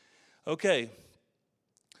 Okay.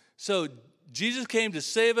 So Jesus came to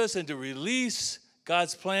save us and to release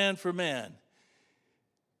God's plan for man.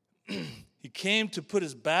 He came to put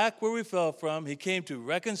us back where we fell from. He came to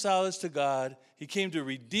reconcile us to God. He came to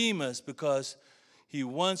redeem us because he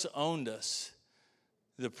once owned us.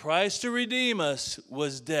 The price to redeem us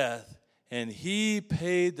was death, and he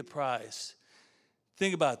paid the price.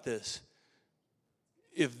 Think about this.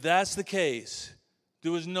 If that's the case,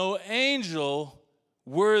 there was no angel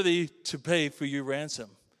worthy to pay for your ransom.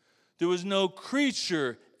 There was no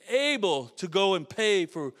creature able to go and pay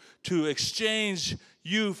to exchange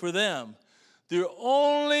you for them. The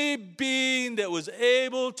only being that was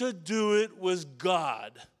able to do it was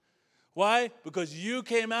God. Why? Because you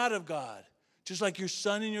came out of God, just like your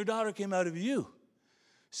son and your daughter came out of you.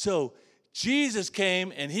 So Jesus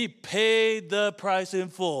came and he paid the price in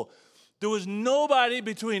full. There was nobody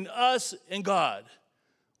between us and God.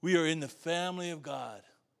 We are in the family of God.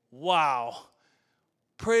 Wow.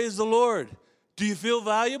 Praise the Lord. Do you feel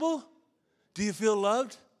valuable? Do you feel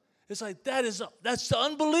loved? It's like, that's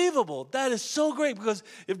unbelievable. That is so great, because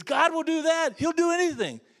if God will do that, he'll do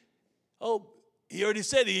anything. Oh, he already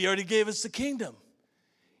said he already gave us the kingdom.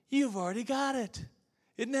 You've already got it.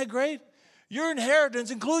 Isn't that great? Your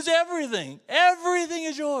inheritance includes everything. Everything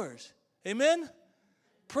is yours. Amen?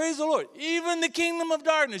 Praise the Lord. Even the kingdom of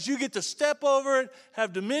darkness, you get to step over it,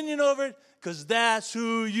 have dominion over it, because that's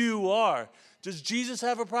who you are. Does Jesus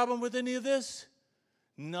have a problem with any of this?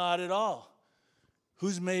 Not at all.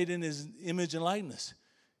 Who's made in his image and likeness?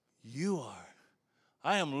 You are.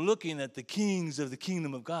 I am looking at the kings of the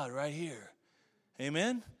kingdom of God right here.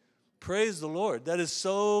 Amen? Praise the Lord. That is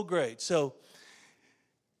so great. So,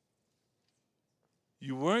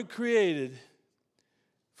 you weren't created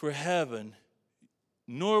for heaven,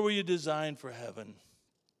 nor were you designed for heaven.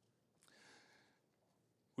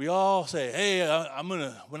 We all say, hey,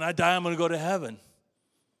 when I die, I'm going to go to heaven.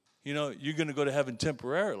 You know, you're going to go to heaven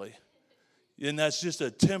temporarily. And that's just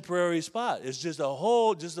a temporary spot. It's just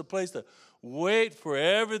a place to wait for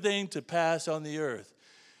everything to pass on the earth.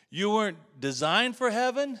 You weren't designed for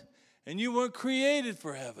heaven, and you weren't created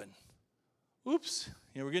for heaven. Oops.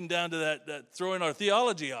 We're getting down to that throwing our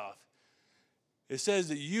theology off. It says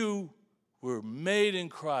that you were made in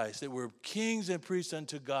Christ, that we're kings and priests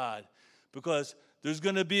unto God, because there's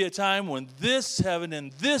going to be a time when this heaven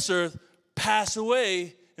and this earth pass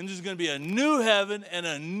away, and there's going to be a new heaven and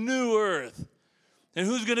a new earth. And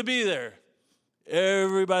who's going to be there?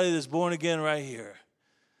 Everybody that's born again right here.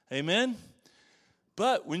 Amen?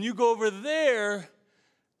 But when you go over there,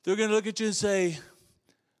 they're going to look at you and say,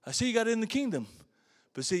 I see you got it in the kingdom.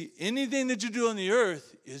 But see, anything that you do on the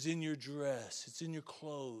earth is in your dress. It's in your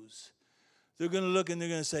clothes. They're going to look and they're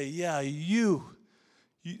going to say, yeah, you,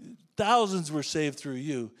 thousands were saved through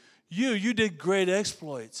you. You did great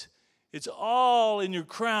exploits. It's all in your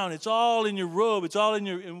crown. It's all in your robe. It's all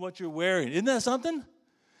in what you're wearing. Isn't that something?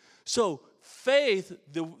 So faith,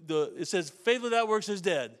 it says faith without works is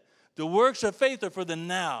dead. The works of faith are for the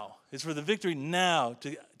now. It's for the victory now.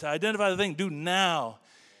 To identify the thing, do now.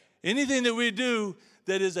 Anything that we do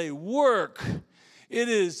that is a work, it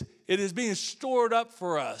is being stored up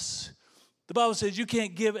for us. The Bible says you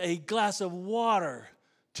can't give a glass of water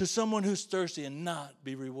to someone who's thirsty and not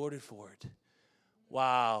be rewarded for it.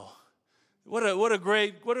 Wow. What a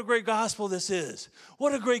great gospel this is.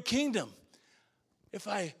 What a great kingdom. If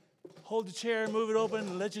I hold the chair and move it open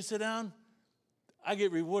and let you sit down, I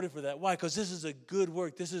get rewarded for that. Why? Because this is a good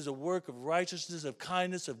work. This is a work of righteousness, of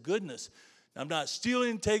kindness, of goodness. I'm not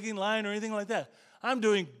stealing, taking, lying, or anything like that. I'm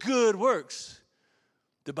doing good works.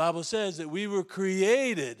 The Bible says that we were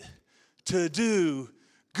created to do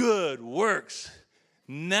good works.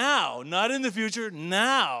 Now, not in the future,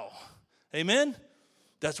 now. Amen?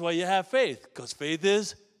 That's why you have faith, because faith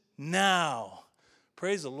is now.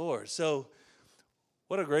 Praise the Lord. So,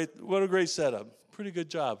 what a great setup. Pretty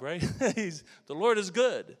good job, right? The Lord is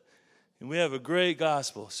good. And we have a great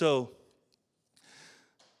gospel. So,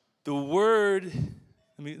 the word,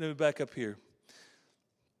 let me back up here.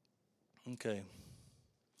 Okay.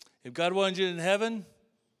 If God wanted you in heaven,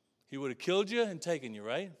 he would have killed you and taken you,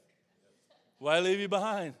 right? Why leave you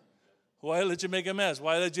behind? Why let you make a mess?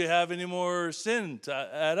 Why let you have any more sin to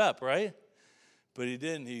add up, right? But he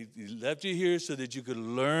didn't. He left you here so that you could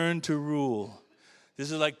learn to rule.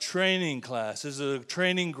 This is like training class. This is a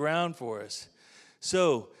training ground for us.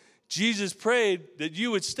 So Jesus prayed that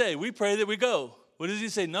you would stay. We pray that we go. What does he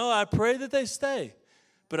say? No, I pray that they stay.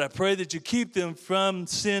 But I pray that you keep them from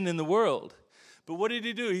sin in the world. But what did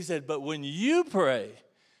he do? He said, but when you pray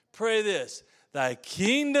this, thy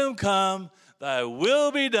kingdom come, thy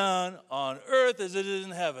will be done on earth as it is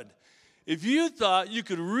in heaven. If you thought you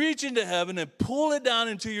could reach into heaven and pull it down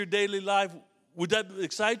into your daily life, would that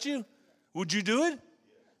excite you? Would you do it?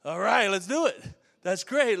 All right, let's do it. That's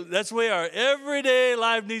great. That's the way our everyday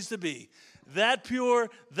life needs to be. That pure,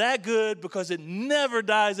 that good, because it never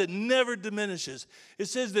dies, it never diminishes. It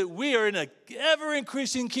says that we are in an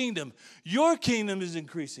ever-increasing kingdom. Your kingdom is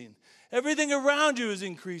increasing. Everything around you is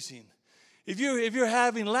increasing. If you're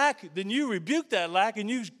having lack, then you rebuke that lack and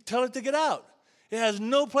you tell it to get out. It has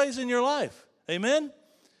no place in your life. Amen?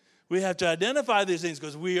 We have to identify these things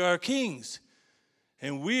because we are kings.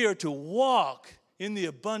 And we are to walk in the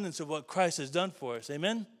abundance of what Christ has done for us.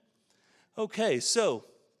 Amen? Okay, so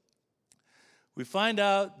we find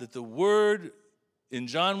out that the Word in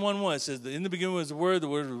John 1:1, it says that in the beginning was the Word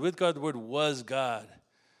was with God, the Word was God.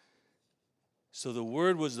 So the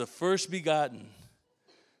Word was the first begotten.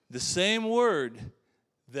 The same Word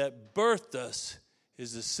that birthed us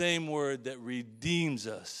is the same Word that redeems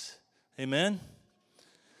us. Amen?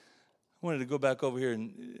 I wanted to go back over here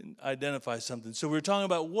and identify something. So we're talking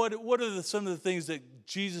about what are some of the things that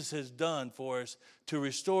Jesus has done for us to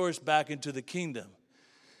restore us back into the kingdom.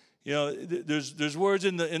 You know, there's words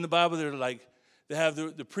in the Bible that are like, they have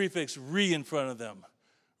the prefix re in front of them.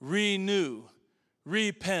 Renew,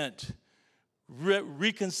 repent,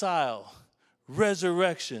 reconcile,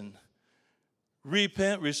 resurrection.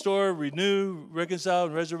 Repent, restore, renew, reconcile,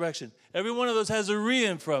 and resurrection. Every one of those has a re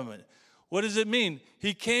in front of it. What does it mean?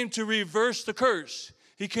 He came to reverse the curse.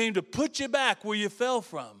 He came to put you back where you fell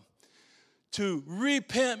from. To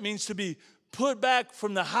repent means to be put back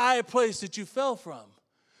from the high place that you fell from.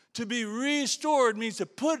 To be restored means to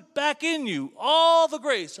put back in you all the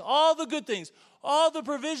grace, all the good things, all the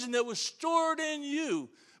provision that was stored in you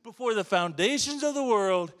before the foundations of the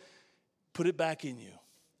world, put it back in you.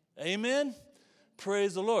 Amen?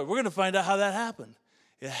 Praise the Lord. We're going to find out how that happened.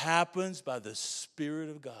 It happens by the Spirit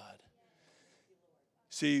of God.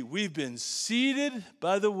 See, we've been seated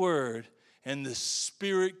by the Word, and the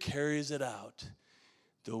Spirit carries it out.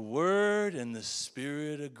 The Word and the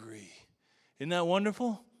Spirit agree. Isn't that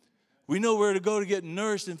wonderful? We know where to go to get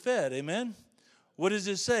nourished and fed. Amen? What does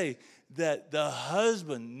it say? That the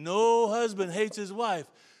husband, no husband hates his wife,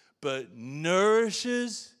 but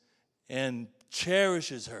nourishes and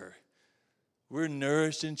cherishes her. We're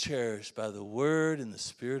nourished and cherished by the Word and the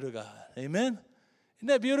Spirit of God. Amen? Isn't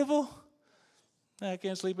that beautiful? I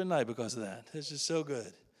can't sleep at night because of that. It's just so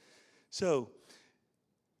good. So,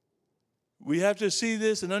 we have to see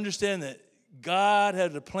this and understand that God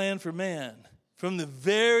had a plan for man from the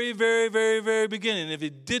very, very, very, very beginning. If he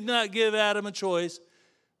did not give Adam a choice,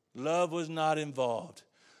 love was not involved.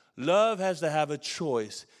 Love has to have a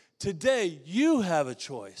choice. Today, you have a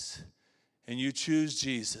choice, and you choose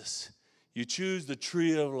Jesus. You choose the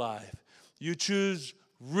tree of life. You choose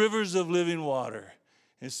rivers of living water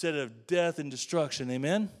instead of death and destruction.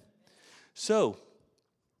 Amen? So,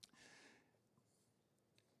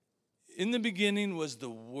 in the beginning was the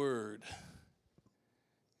Word.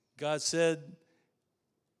 God said,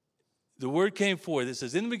 the Word came forth. It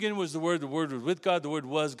says, in the beginning was the Word was with God, the Word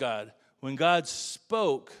was God. When God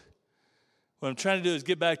spoke, what I'm trying to do is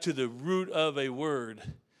get back to the root of a word.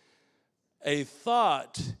 A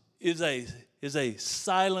thought is a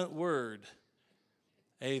silent word.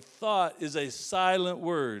 A thought is a silent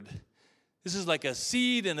word. This is like a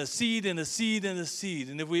seed and a seed and a seed and a seed.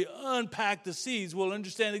 And if we unpack the seeds, we'll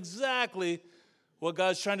understand exactly what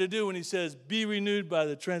God's trying to do when he says, be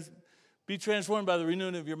transformed by the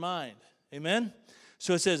renewing of your mind. Amen?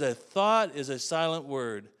 So it says a thought is a silent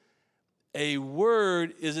word. A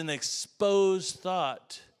word is an exposed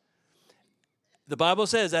thought. The Bible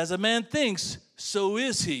says, as a man thinks, so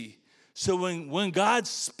is he. So when God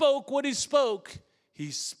spoke what he spoke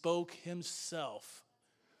himself.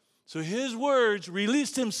 So his words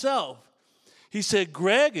released himself. He said,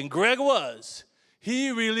 Greg, and Greg was.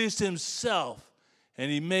 He released himself, and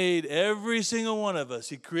he made every single one of us.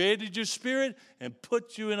 He created your spirit and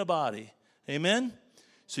put you in a body. Amen?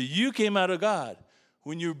 So you came out of God.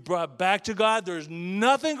 When you're brought back to God, there's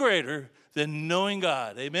nothing greater than knowing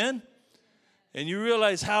God. Amen? And you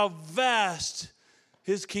realize how vast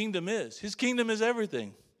his kingdom is. His kingdom is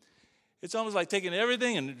everything. It's almost like taking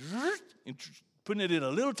everything and putting it in a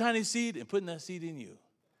little tiny seed and putting that seed in you.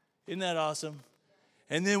 Isn't that awesome?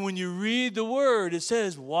 And then when you read the word, it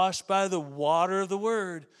says, washed by the water of the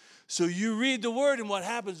word. So you read the word, and what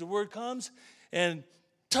happens? The word comes and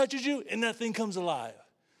touches you, and that thing comes alive.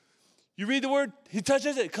 You read the word, he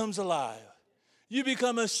touches it, it comes alive. You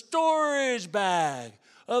become a storage bag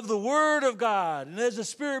of the word of God. And as the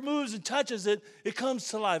Spirit moves and touches it, it comes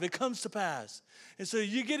to life. It comes to pass. And so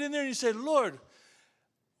you get in there and you say, Lord,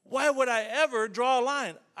 why would I ever draw a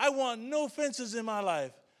line? I want no fences in my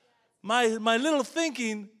life. My little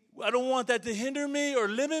thinking, I don't want that to hinder me or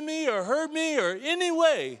limit me or hurt me or any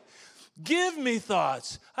way. Give me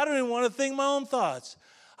thoughts. I don't even want to think my own thoughts.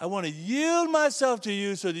 I want to yield myself to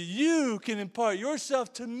you so that you can impart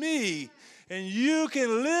yourself to me and you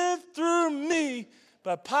can live through me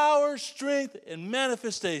by power, strength, and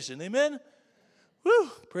manifestation. Amen? Woo!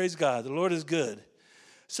 Praise God. The Lord is good.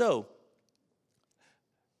 So,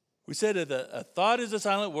 we said that a thought is a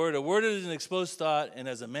silent word, a word is an exposed thought, and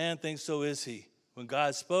as a man thinks, so is he. When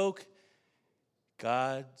God spoke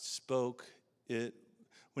it.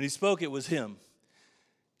 When he spoke, it was him.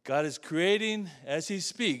 God is creating as he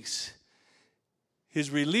speaks. His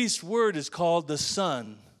released word is called the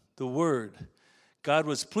Son, the Word. God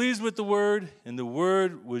was pleased with the Word, and the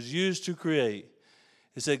Word was used to create.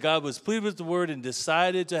 It said God was pleased with the Word and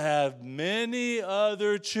decided to have many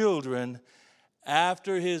other children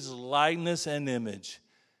after his likeness and image.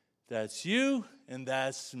 That's you and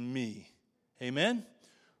that's me. Amen?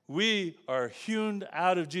 We are hewn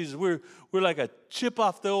out of Jesus. We're like a chip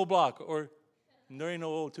off the old block, or there ain't no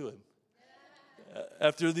old to him.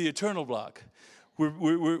 After the eternal block.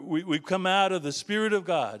 We've come out of the Spirit of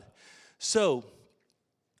God. So,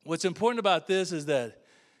 what's important about this is that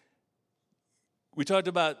we talked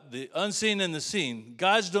about the unseen and the seen.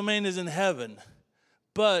 God's domain is in heaven,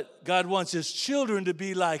 but God wants his children to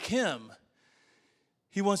be like him.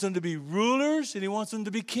 He wants them to be rulers, and he wants them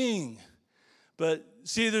to be king. But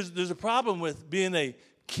see, there's a problem with being a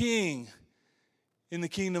king in the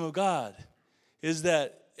kingdom of God, is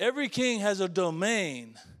that every king has a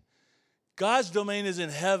domain. God's domain is in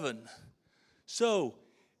heaven. So,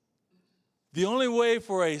 the only way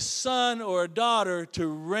for a son or a daughter to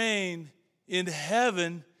reign in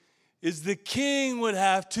heaven is the king would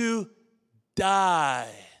have to die.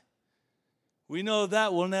 We know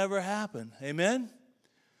that will never happen. Amen?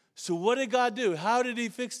 So what did God do? How did he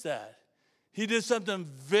fix that? He did something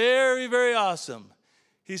very, very awesome.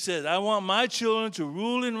 He said, I want my children to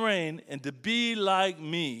rule and reign and to be like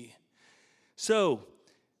me. So,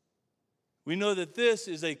 we know that this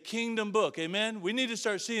is a kingdom book. Amen? We need to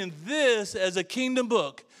start seeing this as a kingdom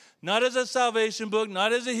book. Not as a salvation book,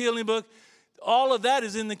 not as a healing book. All of that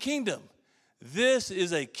is in the kingdom. This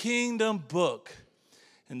is a kingdom book.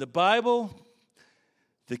 In the Bible,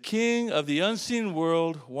 the king of the unseen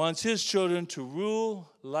world wants his children to rule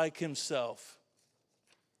like himself.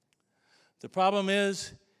 The problem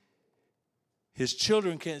is, his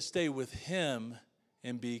children can't stay with him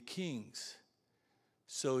and be kings.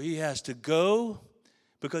 So he has to go,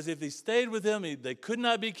 because if they stayed with him, they could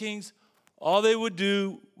not be kings. All they would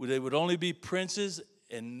do, they would only be princes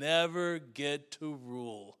and never get to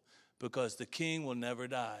rule, because the king will never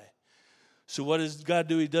die. So what does God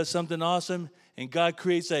do? He does something awesome, and God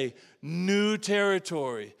creates a new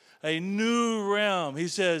territory, a new realm. He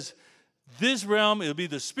says, this realm, it'll be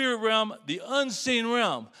the spirit realm, the unseen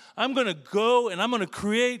realm. I'm going to go and I'm going to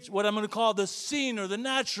create what I'm going to call the seen or the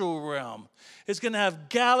natural realm. It's going to have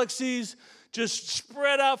galaxies just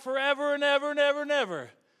spread out forever and ever and ever and ever.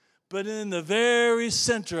 But in the very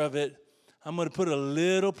center of it, I'm going to put a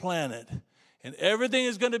little planet. And everything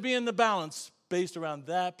is going to be in the balance based around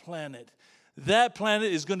that planet. That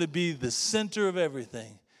planet is going to be the center of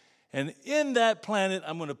everything. And in that planet,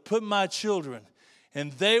 I'm going to put my children.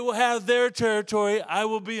 And they will have their territory. I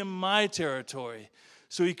will be in my territory.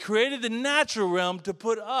 So he created the natural realm to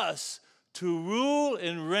put us to rule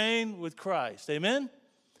and reign with Christ. Amen?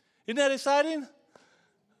 Isn't that exciting?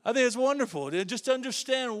 I think it's wonderful. Just to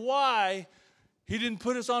understand why he didn't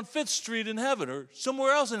put us on 5th Street in heaven or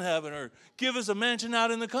somewhere else in heaven or give us a mansion out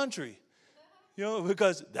in the country. You know,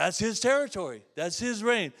 because that's his territory. That's his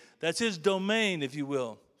reign. That's his domain, if you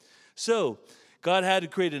will. So God had to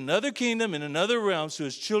create another kingdom in another realm so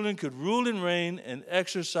his children could rule and reign and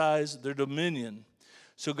exercise their dominion.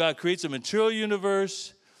 So God creates a material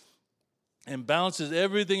universe and balances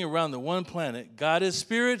everything around the one planet. God is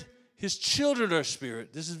spirit. His children are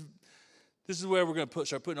spirit. This is where we're going to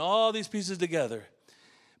start putting all these pieces together.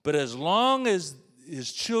 But as long as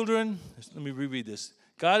his children, let me reread this.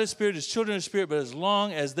 God is spirit, his children are spirit, but as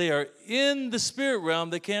long as they are in the spirit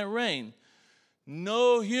realm, they can't reign.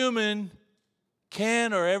 No human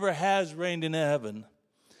can or ever has reigned in heaven.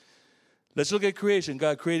 Let's look at creation.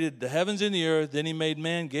 God created the heavens and the earth. Then he made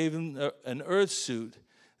man, gave him an earth suit.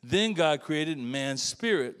 Then God created man's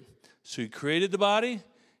spirit. So he created the body.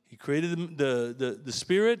 He created the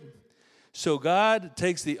spirit. So God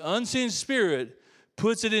takes the unseen spirit,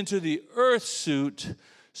 puts it into the earth suit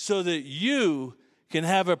so that you can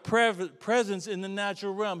have a presence in the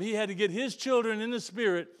natural realm. He had to get his children in the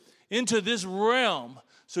spirit into this realm.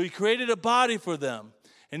 So he created a body for them.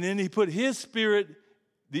 And then he put his spirit,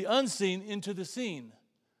 the unseen, into the seen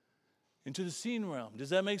realm.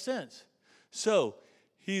 Does that make sense? So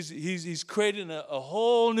he's creating a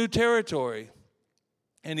whole new territory.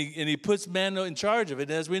 And he puts man in charge of it.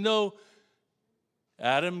 And as we know,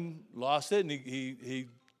 Adam lost it, and he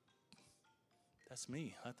that's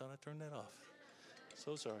me. I thought I turned that off.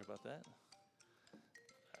 So sorry about that.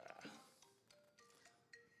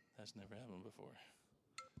 That's never happened before.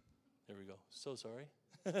 There we go. So sorry.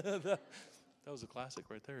 that was a classic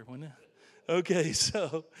right there, wasn't it? Okay,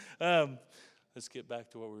 so let's get back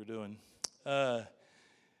to what we were doing.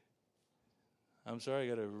 I'm sorry,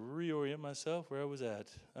 I got to reorient myself where I was at.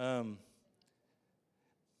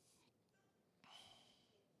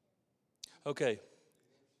 Okay.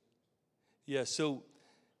 Yeah, so,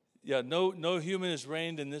 no human has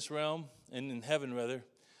reigned in this realm, and in heaven, rather.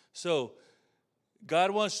 So,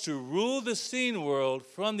 God wants to rule the seen world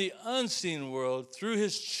from the unseen world through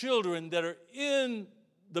his children that are in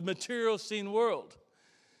the material seen world.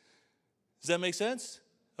 Does that make sense?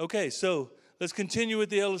 Okay, so let's continue with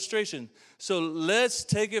the illustration. So let's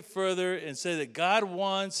take it further and say that God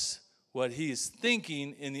wants what he is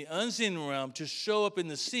thinking in the unseen realm to show up in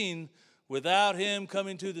the seen without him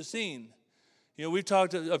coming to the scene. You know, we've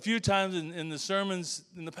talked a few times in the sermons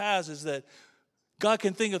in the past is that God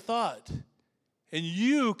can think a thought, and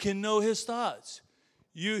you can know his thoughts.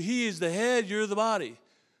 He is the head, you're the body.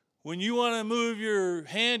 When you want to move your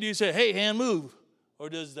hand, do you say, hey, hand, move? Or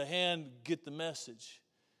does the hand get the message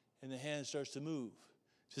and the hand starts to move?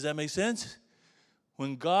 Does that make sense?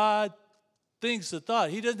 When God thinks a thought,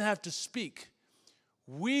 he doesn't have to speak.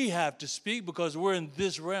 We have to speak because we're in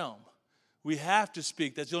this realm. We have to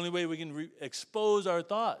speak. That's the only way we can expose our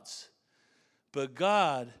thoughts. But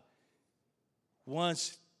God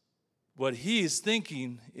wants what he is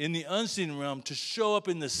thinking in the unseen realm to show up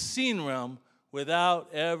in the seen realm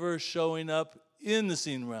without ever showing up in the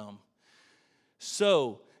seen realm.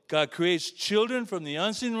 So God creates children from the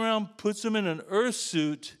unseen realm, puts them in an earth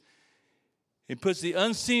suit, and puts the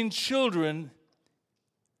unseen children,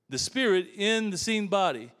 the spirit, in the seen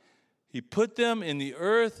body. He put them in the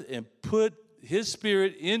earth and put his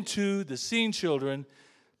spirit into the seen children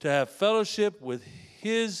to have fellowship with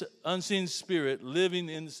his unseen spirit living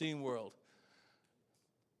in the seen world.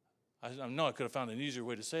 I know I could have found an easier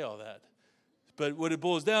way to say all that. But what it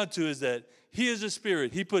boils down to is that he is a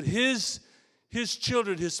spirit. He put his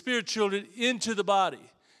children, his spirit children, into the body.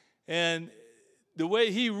 And the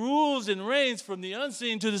way he rules and reigns from the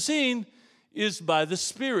unseen to the seen is by the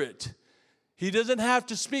Spirit. He doesn't have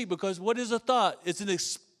to speak, because what is a thought? It's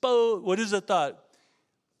what is a thought?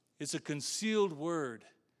 It's a concealed word.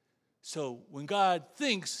 So when God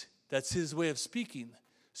thinks, that's his way of speaking.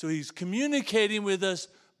 So he's communicating with us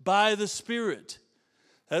by the Spirit.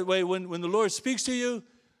 That way, when the Lord speaks to you,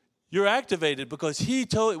 you're activated, because he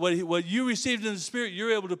told what you received in the Spirit,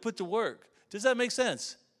 you're able to put to work. Does that make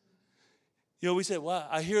sense? We say, wow,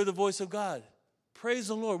 I hear the voice of God. Praise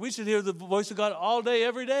the Lord. We should hear the voice of God all day,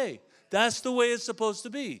 every day. That's the way it's supposed to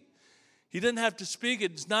be. He doesn't have to speak.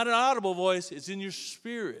 It's not an audible voice. It's in your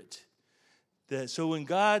spirit. So when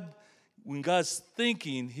God's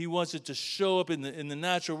thinking, he wants it to show up in the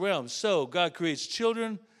natural realm. So God creates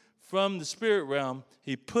children from the spirit realm.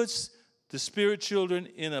 He puts the spirit children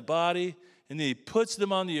in a body, and then he puts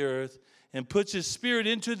them on the earth and puts his spirit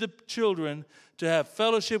into the children to have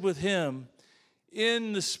fellowship with him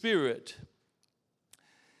in the spirit.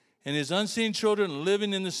 And his unseen children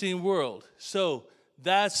living in the seen world. So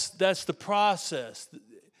that's the process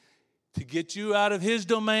to get you out of his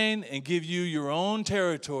domain and give you your own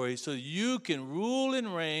territory, so you can rule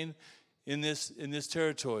and reign in this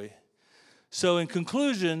territory. So in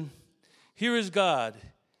conclusion, here is God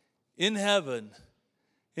in heaven,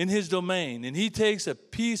 in his domain, and he takes a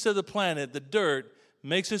piece of the planet, the dirt,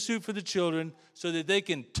 makes a suit for the children so that they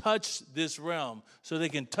can touch this realm, so they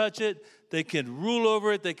can touch it, they can rule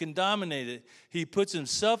over it, they can dominate it. He puts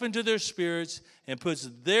himself into their spirits and puts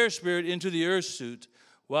their spirit into the earth suit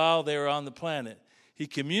while they're on the planet. He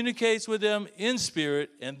communicates with them in spirit,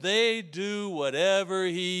 and they do whatever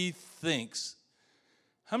he thinks.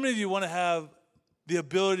 How many of you want to have the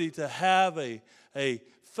ability to have a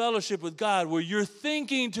fellowship with God where you're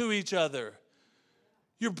thinking to each other?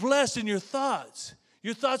 You're blessed in your thoughts.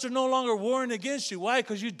 Your thoughts are no longer warring against you. Why?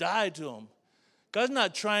 Because you died to them. God's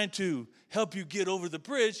not trying to help you get over the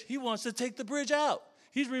bridge. He wants to take the bridge out.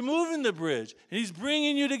 He's removing the bridge, and he's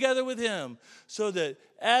bringing you together with him, so that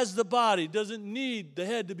as the body doesn't need the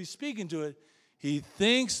head to be speaking to it, he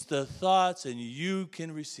thinks the thoughts and you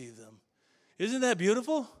can receive them. Isn't that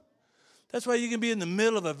beautiful? That's why you can be in the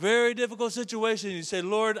middle of a very difficult situation and you say,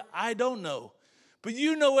 Lord, I don't know, but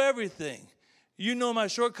you know everything. You know my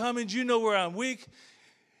shortcomings. You know where I'm weak.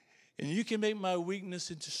 And you can make my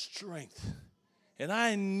weakness into strength. And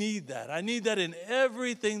I need that. I need that in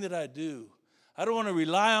everything that I do. I don't want to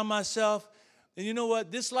rely on myself. And you know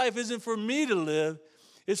what? This life isn't for me to live.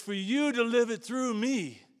 It's for you to live it through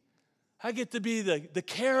me. I get to be the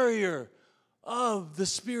carrier of the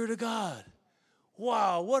Spirit of God.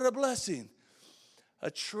 Wow, what a blessing. A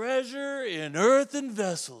treasure in earthen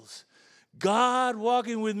vessels. God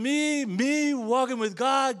walking with me walking with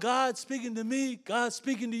God, God speaking to me, God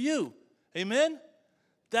speaking to you. Amen?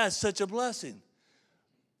 That's such a blessing.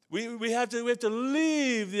 We have to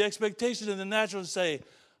leave the expectation of the natural and say,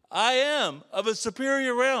 I am of a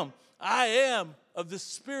superior realm. I am of the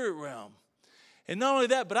spirit realm. And not only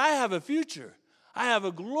that, but I have a future. I have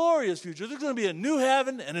a glorious future. There's going to be a new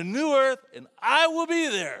heaven and a new earth, and I will be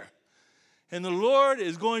there. And the Lord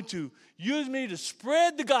is going to use me to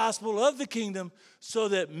spread the gospel of the kingdom so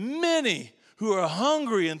that many who are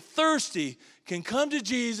hungry and thirsty can come to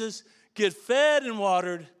Jesus, get fed and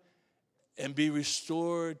watered, and be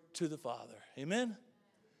restored to the Father. Amen?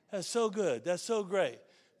 That's so good. That's so great.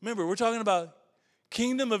 Remember, we're talking about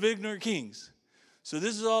kingdom of ignorant kings. So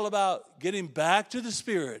this is all about getting back to the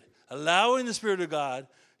Spirit, allowing the Spirit of God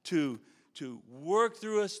to work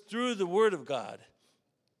through us through the Word of God.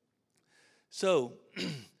 So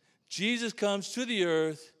Jesus comes to the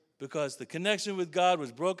earth because the connection with God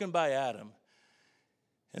was broken by Adam,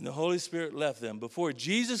 and the Holy Spirit left them. Before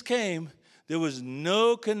Jesus came, there was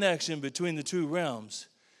no connection between the two realms.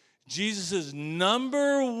 Jesus'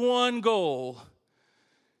 number one goal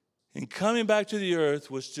in coming back to the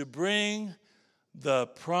earth was to bring the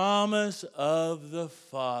promise of the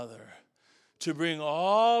Father, to bring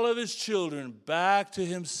all of his children back to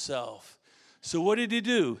himself. So what did he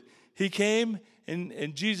do? He came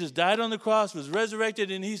and Jesus died on the cross, was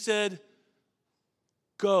resurrected, and he said,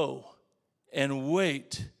 go and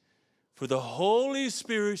wait, for the Holy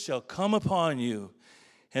Spirit shall come upon you,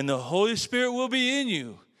 and the Holy Spirit will be in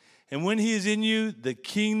you. And when he is in you, the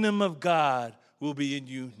kingdom of God will be in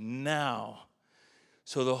you now.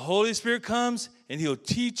 So the Holy Spirit comes, and he'll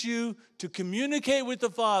teach you to communicate with the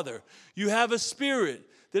Father. You have a spirit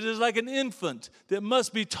that is like an infant that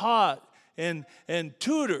must be taught and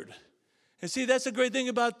tutored. And see, that's the great thing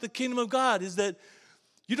about the kingdom of God, is that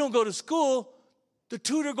you don't go to school The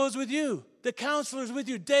tutor goes with you. The counselor is with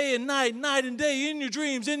you day and night and day, in your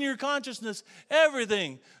dreams, in your consciousness,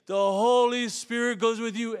 everything. The Holy Spirit goes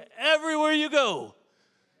with you everywhere you go.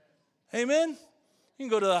 Amen? You can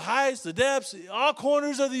go to the heights, the depths, all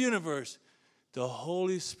corners of the universe. The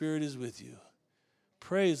Holy Spirit is with you.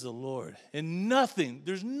 Praise the Lord. And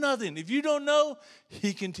there's nothing. If you don't know,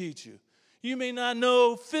 He can teach you. You may not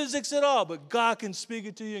know physics at all, but God can speak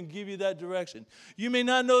it to you and give you that direction. You may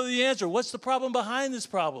not know the answer. What's the problem behind this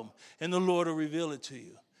problem? And the Lord will reveal it to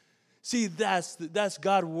you. See, that's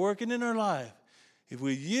God working in our life. If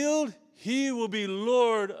we yield, He will be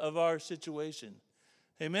Lord of our situation.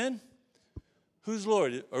 Amen? Who's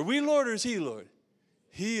Lord? Are we Lord or is He Lord?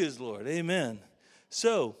 He is Lord. Amen.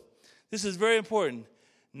 So, this is very important.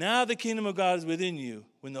 Now the kingdom of God is within you.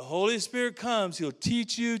 When the Holy Spirit comes, He'll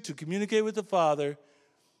teach you to communicate with the Father.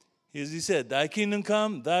 As He said, thy kingdom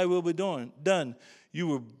come, thy will be done. You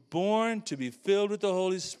were born to be filled with the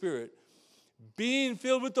Holy Spirit. Being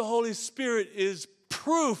filled with the Holy Spirit is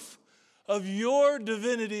proof of your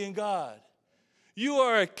divinity in God. You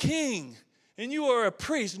are a king and you are a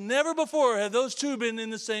priest. Never before have those two been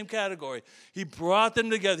in the same category. He brought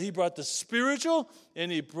them together. He brought the spiritual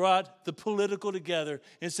and He brought the political together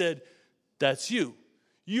and said, that's you.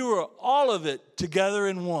 You are all of it together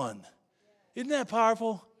in one. Isn't that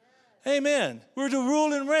powerful? Amen. We're to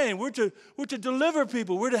rule and reign. We're to deliver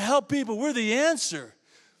people. We're to help people. We're the answer.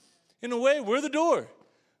 In a way, we're the door.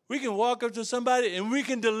 We can walk up to somebody and we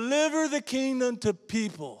can deliver the kingdom to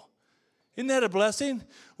people. Isn't that a blessing?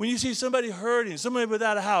 When you see somebody hurting, somebody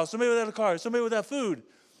without a house, somebody without a car, somebody without food,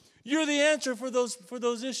 you're the answer for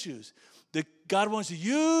those issues. God wants to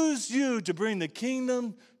use you to bring the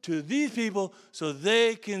kingdom to these people so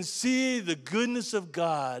they can see the goodness of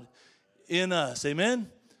God in us. Amen?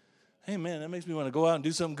 Amen. That makes me want to go out and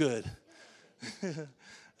do something good.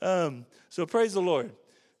 So praise the Lord.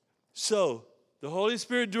 So the Holy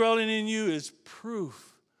Spirit dwelling in you is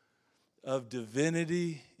proof of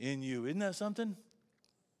divinity in you. Isn't that something?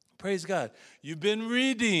 Praise God. You've been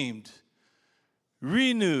redeemed,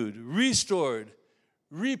 renewed, restored,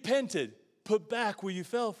 repented, put back where you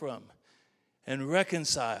fell from, and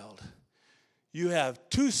reconciled. You have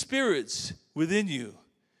two spirits within you.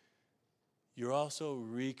 You're also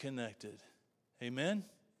reconnected. Amen?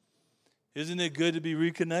 Isn't it good to be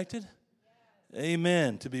reconnected?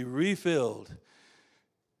 Amen. To be refilled.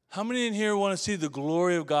 How many in here want to see the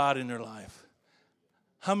glory of God in their life?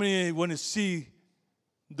 How many want to see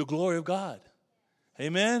the glory of God?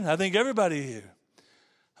 Amen? I think everybody here.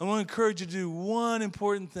 I want to encourage you to do one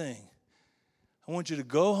important thing. I want you to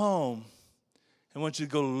go home. I want you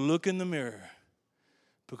to go look in the mirror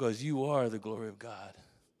because you are the glory of God.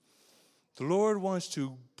 The Lord wants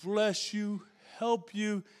to bless you, help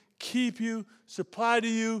you, keep you, supply to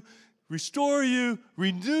you, restore you,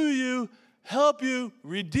 renew you, help you,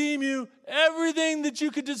 redeem you. Everything that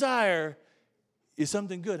you could desire is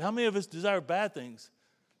something good. How many of us desire bad things?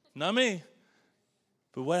 Not me.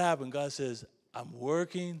 But what happened? God says, I'm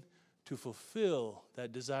working to fulfill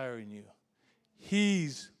that desire in you.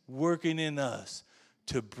 He's working in us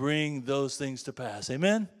to bring those things to pass.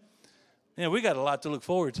 Amen? Man, we got a lot to look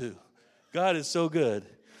forward to. God is so good.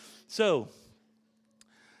 So,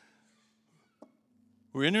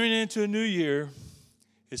 we're entering into a new year.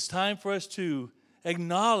 It's time for us to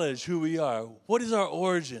acknowledge who we are. What is our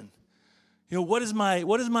origin? You know, what is my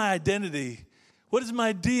identity? What is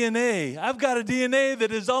my DNA? I've got a DNA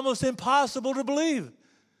that is almost impossible to believe.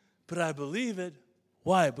 But I believe it.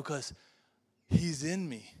 Why? Because He's in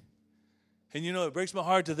me. And you know, it breaks my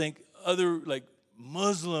heart to think other, like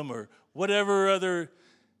Muslim or whatever other,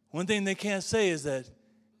 one thing they can't say is that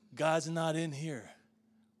God's not in here.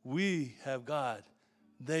 We have God.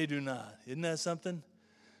 They do not. Isn't that something?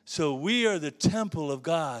 So we are the temple of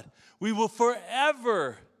God. We will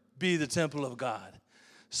forever be the temple of God.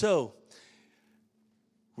 So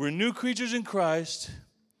we're new creatures in Christ.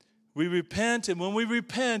 We repent, and when we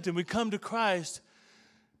repent and we come to Christ,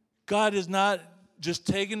 God is not just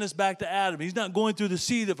taking us back to Adam. He's not going through the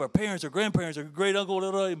seed of our parents or grandparents or great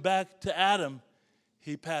uncle and back to Adam.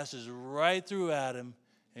 He passes right through Adam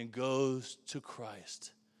and goes to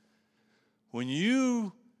Christ. When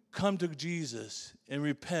you come to Jesus and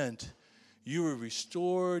repent, you are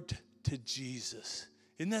restored to Jesus.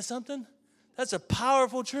 Isn't that something? That's a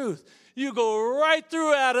powerful truth. You go right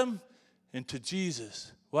through Adam into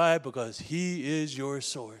Jesus. Why? Because He is your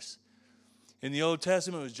source. In the Old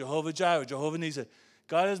Testament, it was Jehovah Jireh, Jehovah Nissi.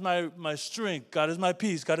 God is my strength. God is my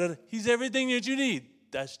peace. He's everything that you need.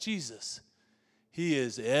 That's Jesus. He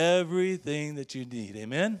is everything that you need.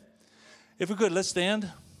 Amen? If we could, let's stand.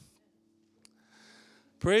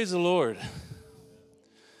 Praise the Lord.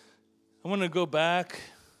 I want to go back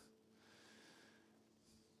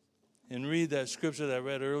and read that scripture that I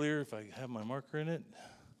read earlier, if I have my marker in it.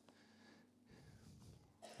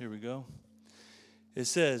 Here we go. It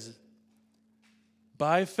says,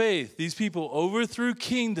 by faith, these people overthrew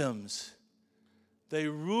kingdoms. They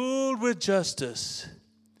ruled with justice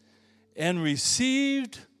and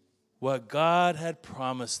received what God had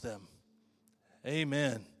promised them.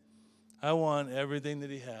 Amen. I want everything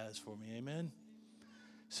that he has for me. Amen.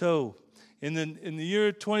 So, in the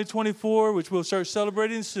year 2024, which we'll start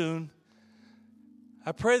celebrating soon,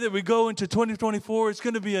 I pray that we go into 2024. It's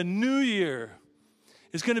going to be a new year.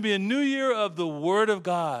 It's going to be a new year of the Word of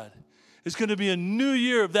God. It's going to be a new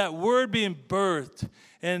year of that Word being birthed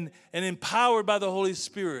and empowered by the Holy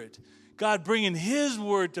Spirit. God bringing his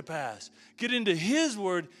Word to pass. Get into his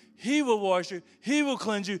Word. He will wash you. He will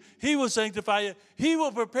cleanse you. He will sanctify you. He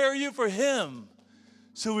will prepare you for him.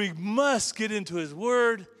 So we must get into his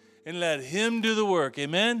Word and let him do the work.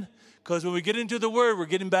 Amen? Because when we get into the Word, we're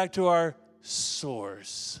getting back to our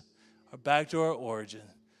source, or back to our origin.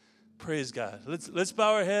 Praise God. Let's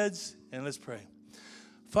bow our heads and let's pray.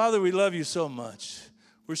 Father, we love you so much.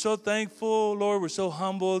 We're so thankful, Lord. We're so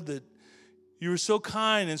humbled that you were so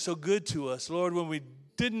kind and so good to us, Lord, when we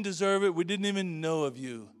didn't deserve it. We didn't even know of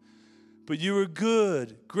you. But you were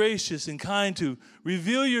good, gracious, and kind to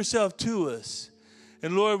reveal yourself to us.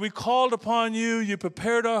 And Lord, we called upon you. You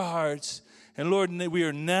prepared our hearts. And Lord, we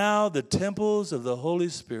are now the temples of the Holy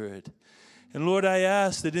Spirit. And Lord, I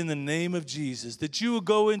ask that in the name of Jesus, that you would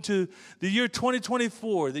go into the year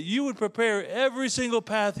 2024, that you would prepare every single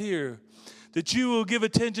path here, that you will give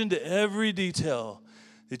attention to every detail,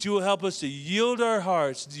 that you will help us to yield our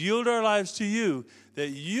hearts, yield our lives to you, that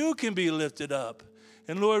you can be lifted up.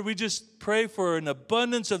 And Lord, we just pray for an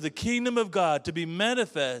abundance of the kingdom of God to be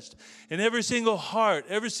manifest in every single heart,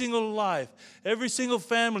 every single life, every single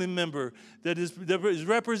family member that is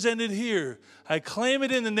represented here. I claim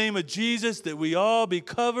it in the name of Jesus that we all be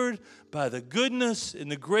covered by the goodness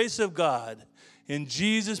and the grace of God. In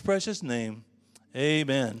Jesus' precious name,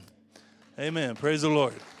 amen. Amen. Praise the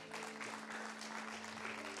Lord.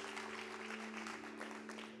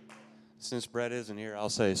 Since Brett isn't here, I'll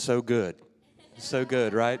say so good. So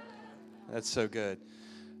good, right? That's so good.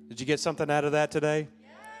 Did you get something out of that today?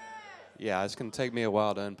 Yeah, it's going to take me a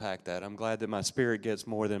while to unpack that. I'm glad that my spirit gets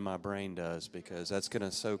more than my brain does, because that's going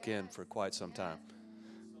to soak in for quite some time.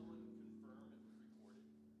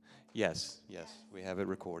 Yes, we have it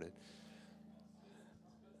recorded.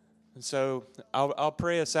 And so I'll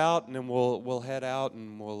pray us out, and then we'll head out,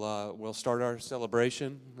 and we'll start our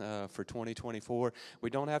celebration for 2024. We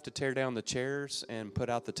don't have to tear down the chairs and put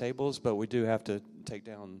out the tables, but we do have to take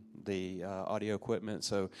down the audio equipment.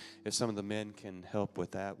 So if some of the men can help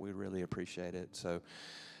with that, we really appreciate it. So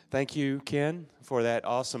thank you, Ken, for that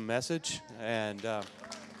awesome message, and I'll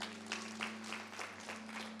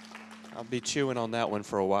be chewing on that one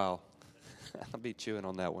for a while.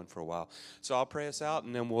 So I'll pray us out,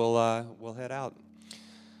 and then we'll head out.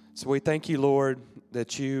 So we thank you, Lord,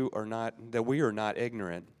 that we are not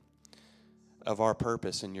ignorant of our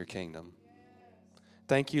purpose in your kingdom.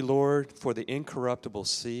 Thank you, Lord, for the incorruptible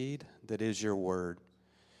seed that is your word.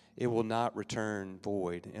 It will not return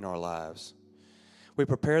void in our lives. We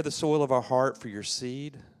prepare the soil of our heart for your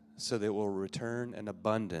seed so that it will return an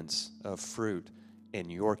abundance of fruit in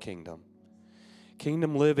your kingdom.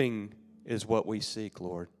 Kingdom living is what we seek,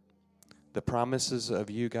 Lord. The promises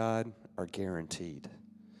of you, God, are guaranteed.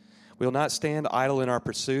 We will not stand idle in our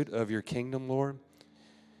pursuit of your kingdom, Lord.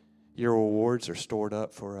 Your rewards are stored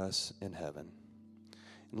up for us in heaven.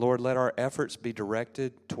 Lord, let our efforts be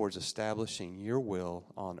directed towards establishing your will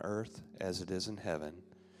on earth as it is in heaven.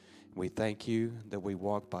 We thank you that we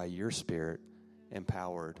walk by your Spirit,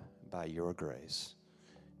 empowered by your grace.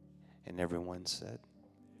 And everyone said,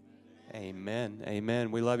 amen.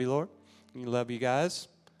 Amen. We love you, Lord. We love you guys.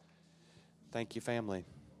 Thank you, family.